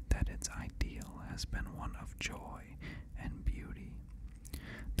history that its ideal has been one of joy and beauty.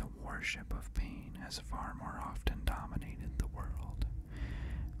 The worship of pain has far more often dominated the world.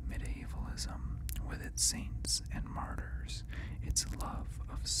 Medievalism, with its saints and martyrs, its love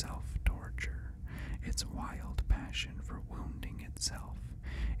of self-torture, its wild passion for wounding itself,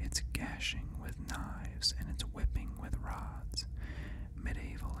 its gashing with knives and its whipping with rods.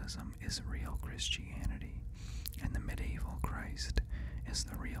 Medievalism is real Christianity, and the medieval Christ is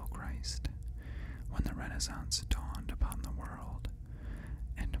the real Christ. When the Renaissance dawned upon the world,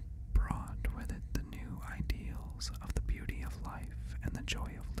 and brought with it the new ideals of the beauty of life and the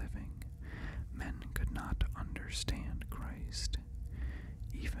joy of living, men could not understand Christ.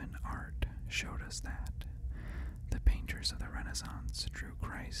 Even art showed us that. The painters of the Renaissance drew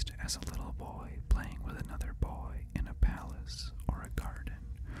Christ as a little boy playing with another boy in a palace or a garden,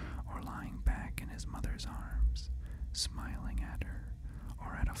 or lying back in his mother's arms, smiling at her,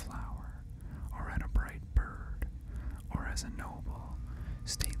 or at a flower, or at a bright bird,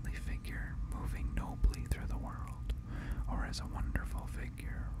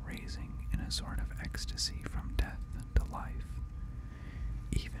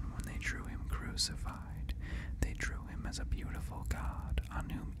 crucified. They drew him as a beautiful God on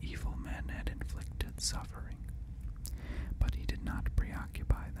whom evil men had inflicted suffering. But he did not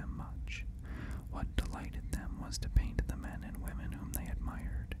preoccupy them much. What delighted them was to paint the men and women whom they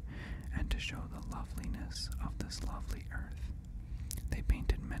admired, and to show the loveliness of this lovely earth. They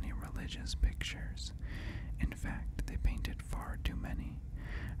painted many religious pictures. In fact, they painted far too many,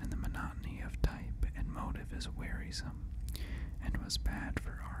 and the monotony of type and motive is wearisome, and was bad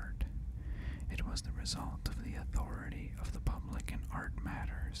for art. It was the result of the authority of the public in art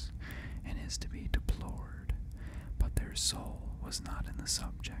matters, and is to be deplored. But their soul was not in the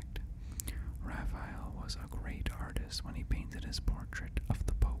subject. Raphael was a great artist when he painted his portrait of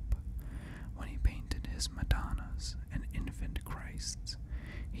the Pope. When he painted his Madonnas and infant Christs,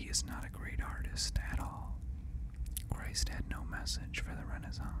 he is not a great artist at all. Christ had no message for the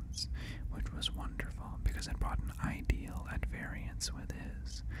Renaissance, which was wonderful because it brought an ideal at variance with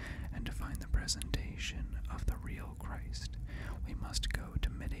his, and to find the presentation of the real Christ, we must go to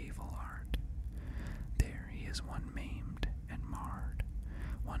medieval art. There he is one maimed and marred,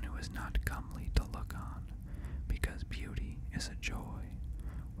 one who is not comely to look on, because beauty is a joy,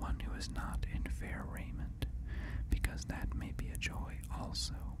 one who is not in fair raiment, because that may be a joy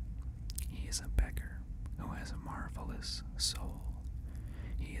also. He is a beggar who has a marvelous soul.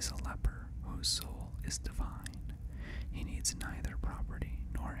 He is a leper whose soul is divine. He needs neither property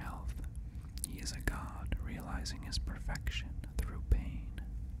nor health. He is a God realizing his perfection through pain.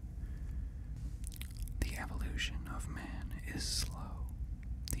 The evolution of man is slow.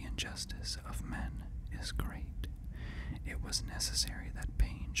 The injustice of men is great. It was necessary that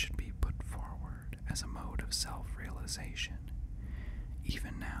pain should be put forward as a mode of self-realization.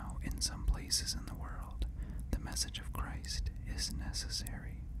 Even now, in some places in the world, the message of Christ is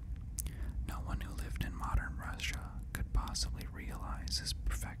necessary. No one who lived in modern Russia could possibly realize his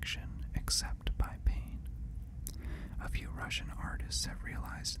perfection except by pain. A few Russian artists have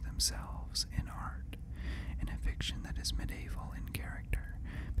realized themselves in art, in a fiction that is medieval in character,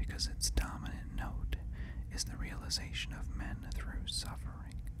 because its dominant note is the realization of men through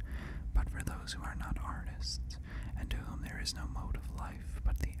suffering. But for those who are not artists, and to whom there is no mode of life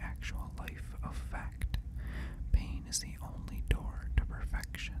but the actual life of fact, pain is the only door to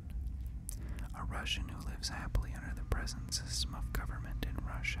perfection. A Russian who lives happily under the present system of government in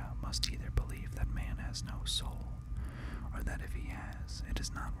Russia must either believe that man has no soul, or that if he has, it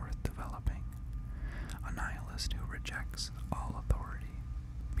is not worth developing. A nihilist who rejects all authority,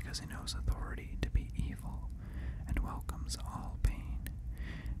 because he knows authority to be evil, and welcomes all pain,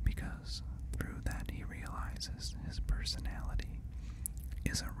 because through that he realizes his personality,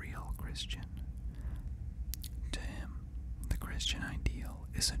 is a real Christian. To him, the Christian ideal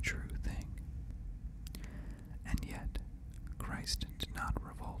is a true thing. And yet, Christ did not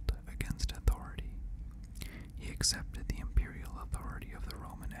revolt against authority. He accepted the imperial authority of the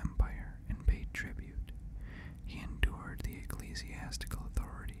Roman Empire and paid tribute. He endured the ecclesiastical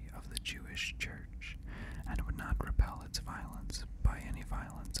authority of the Jewish Church and would not repel its violence by any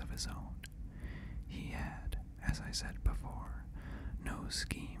violence of his own. He had, as I said before, no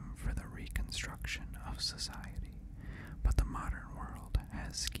scheme for the reconstruction of society, but the modern world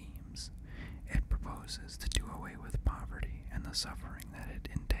has schemes. It proposes to do away with poverty and the suffering that it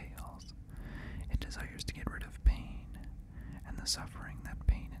entails. It desires to get rid of pain and the suffering that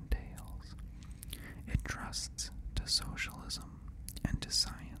pain entails. It trusts to socialism and to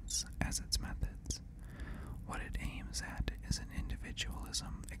science as its methods. What it aims at is an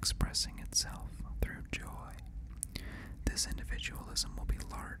individualism expressing itself through joy. This individualism will be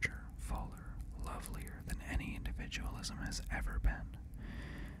larger, fuller, lovelier than any individualism has ever been.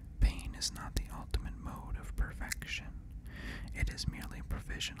 Pain is not the ultimate mode of perfection. It is merely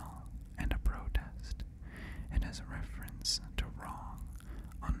provisional and a protest. It has a reference to wrong,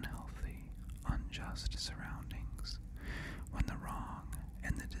 unhealthy, unjust surroundings. When the wrong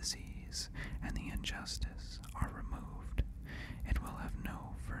and the disease and the injustice are removed, it will have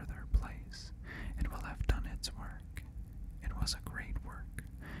no further place. It will have done its work. It was a great work,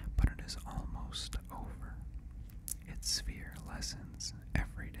 but it is almost over. Its sphere lessens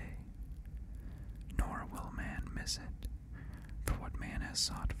every day. Nor will man miss it, for what man has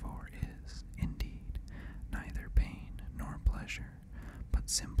sought for is, indeed, neither pain nor pleasure, but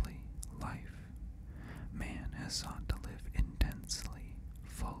simply life. Man has sought to live intensely,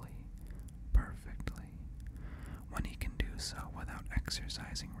 fully, perfectly. When he can do so without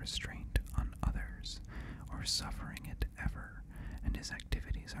exercising restraint on others, or suffering it ever, and his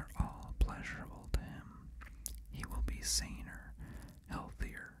activities are all pleasurable to him, he will be saner,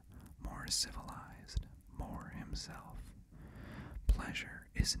 healthier, more civilized, more himself. Pleasure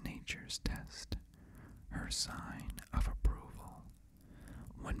is nature's test, her sign of approval.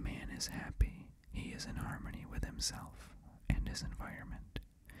 When man is happy, he is in harmony with himself and his environment.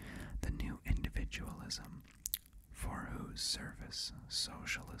 The new individualism, for whose service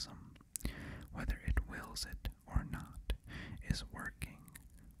socialism, whether it wills it or not, is working,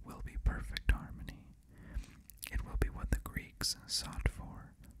 will be perfect harmony. It will be what the Greeks sought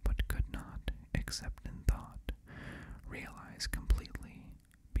for, but could not, except in thought, realize completely,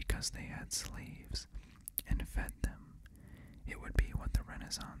 because they had slaves and fed them. It would be what the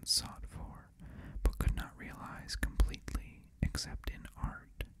Renaissance sought for, but could not realize completely, except in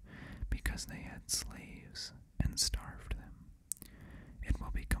art, because they had slaves and starved them. It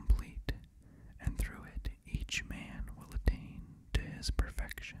will be complete, and through it each man will attain to his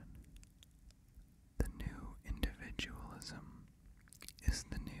perfection. The new individualism is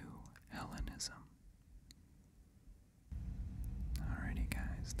the new Hellenism. Alrighty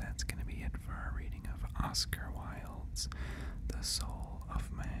guys, that's going to be it for our reading of Oscar Wilde's The Soul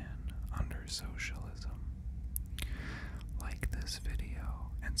of Man Under Socialism. Like this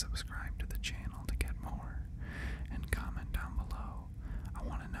video and subscribe to the channel to get more, and comment down below. I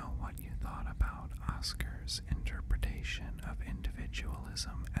want to know what you thought about Oscar's interpretation of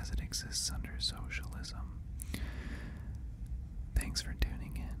individualism as it exists under socialism,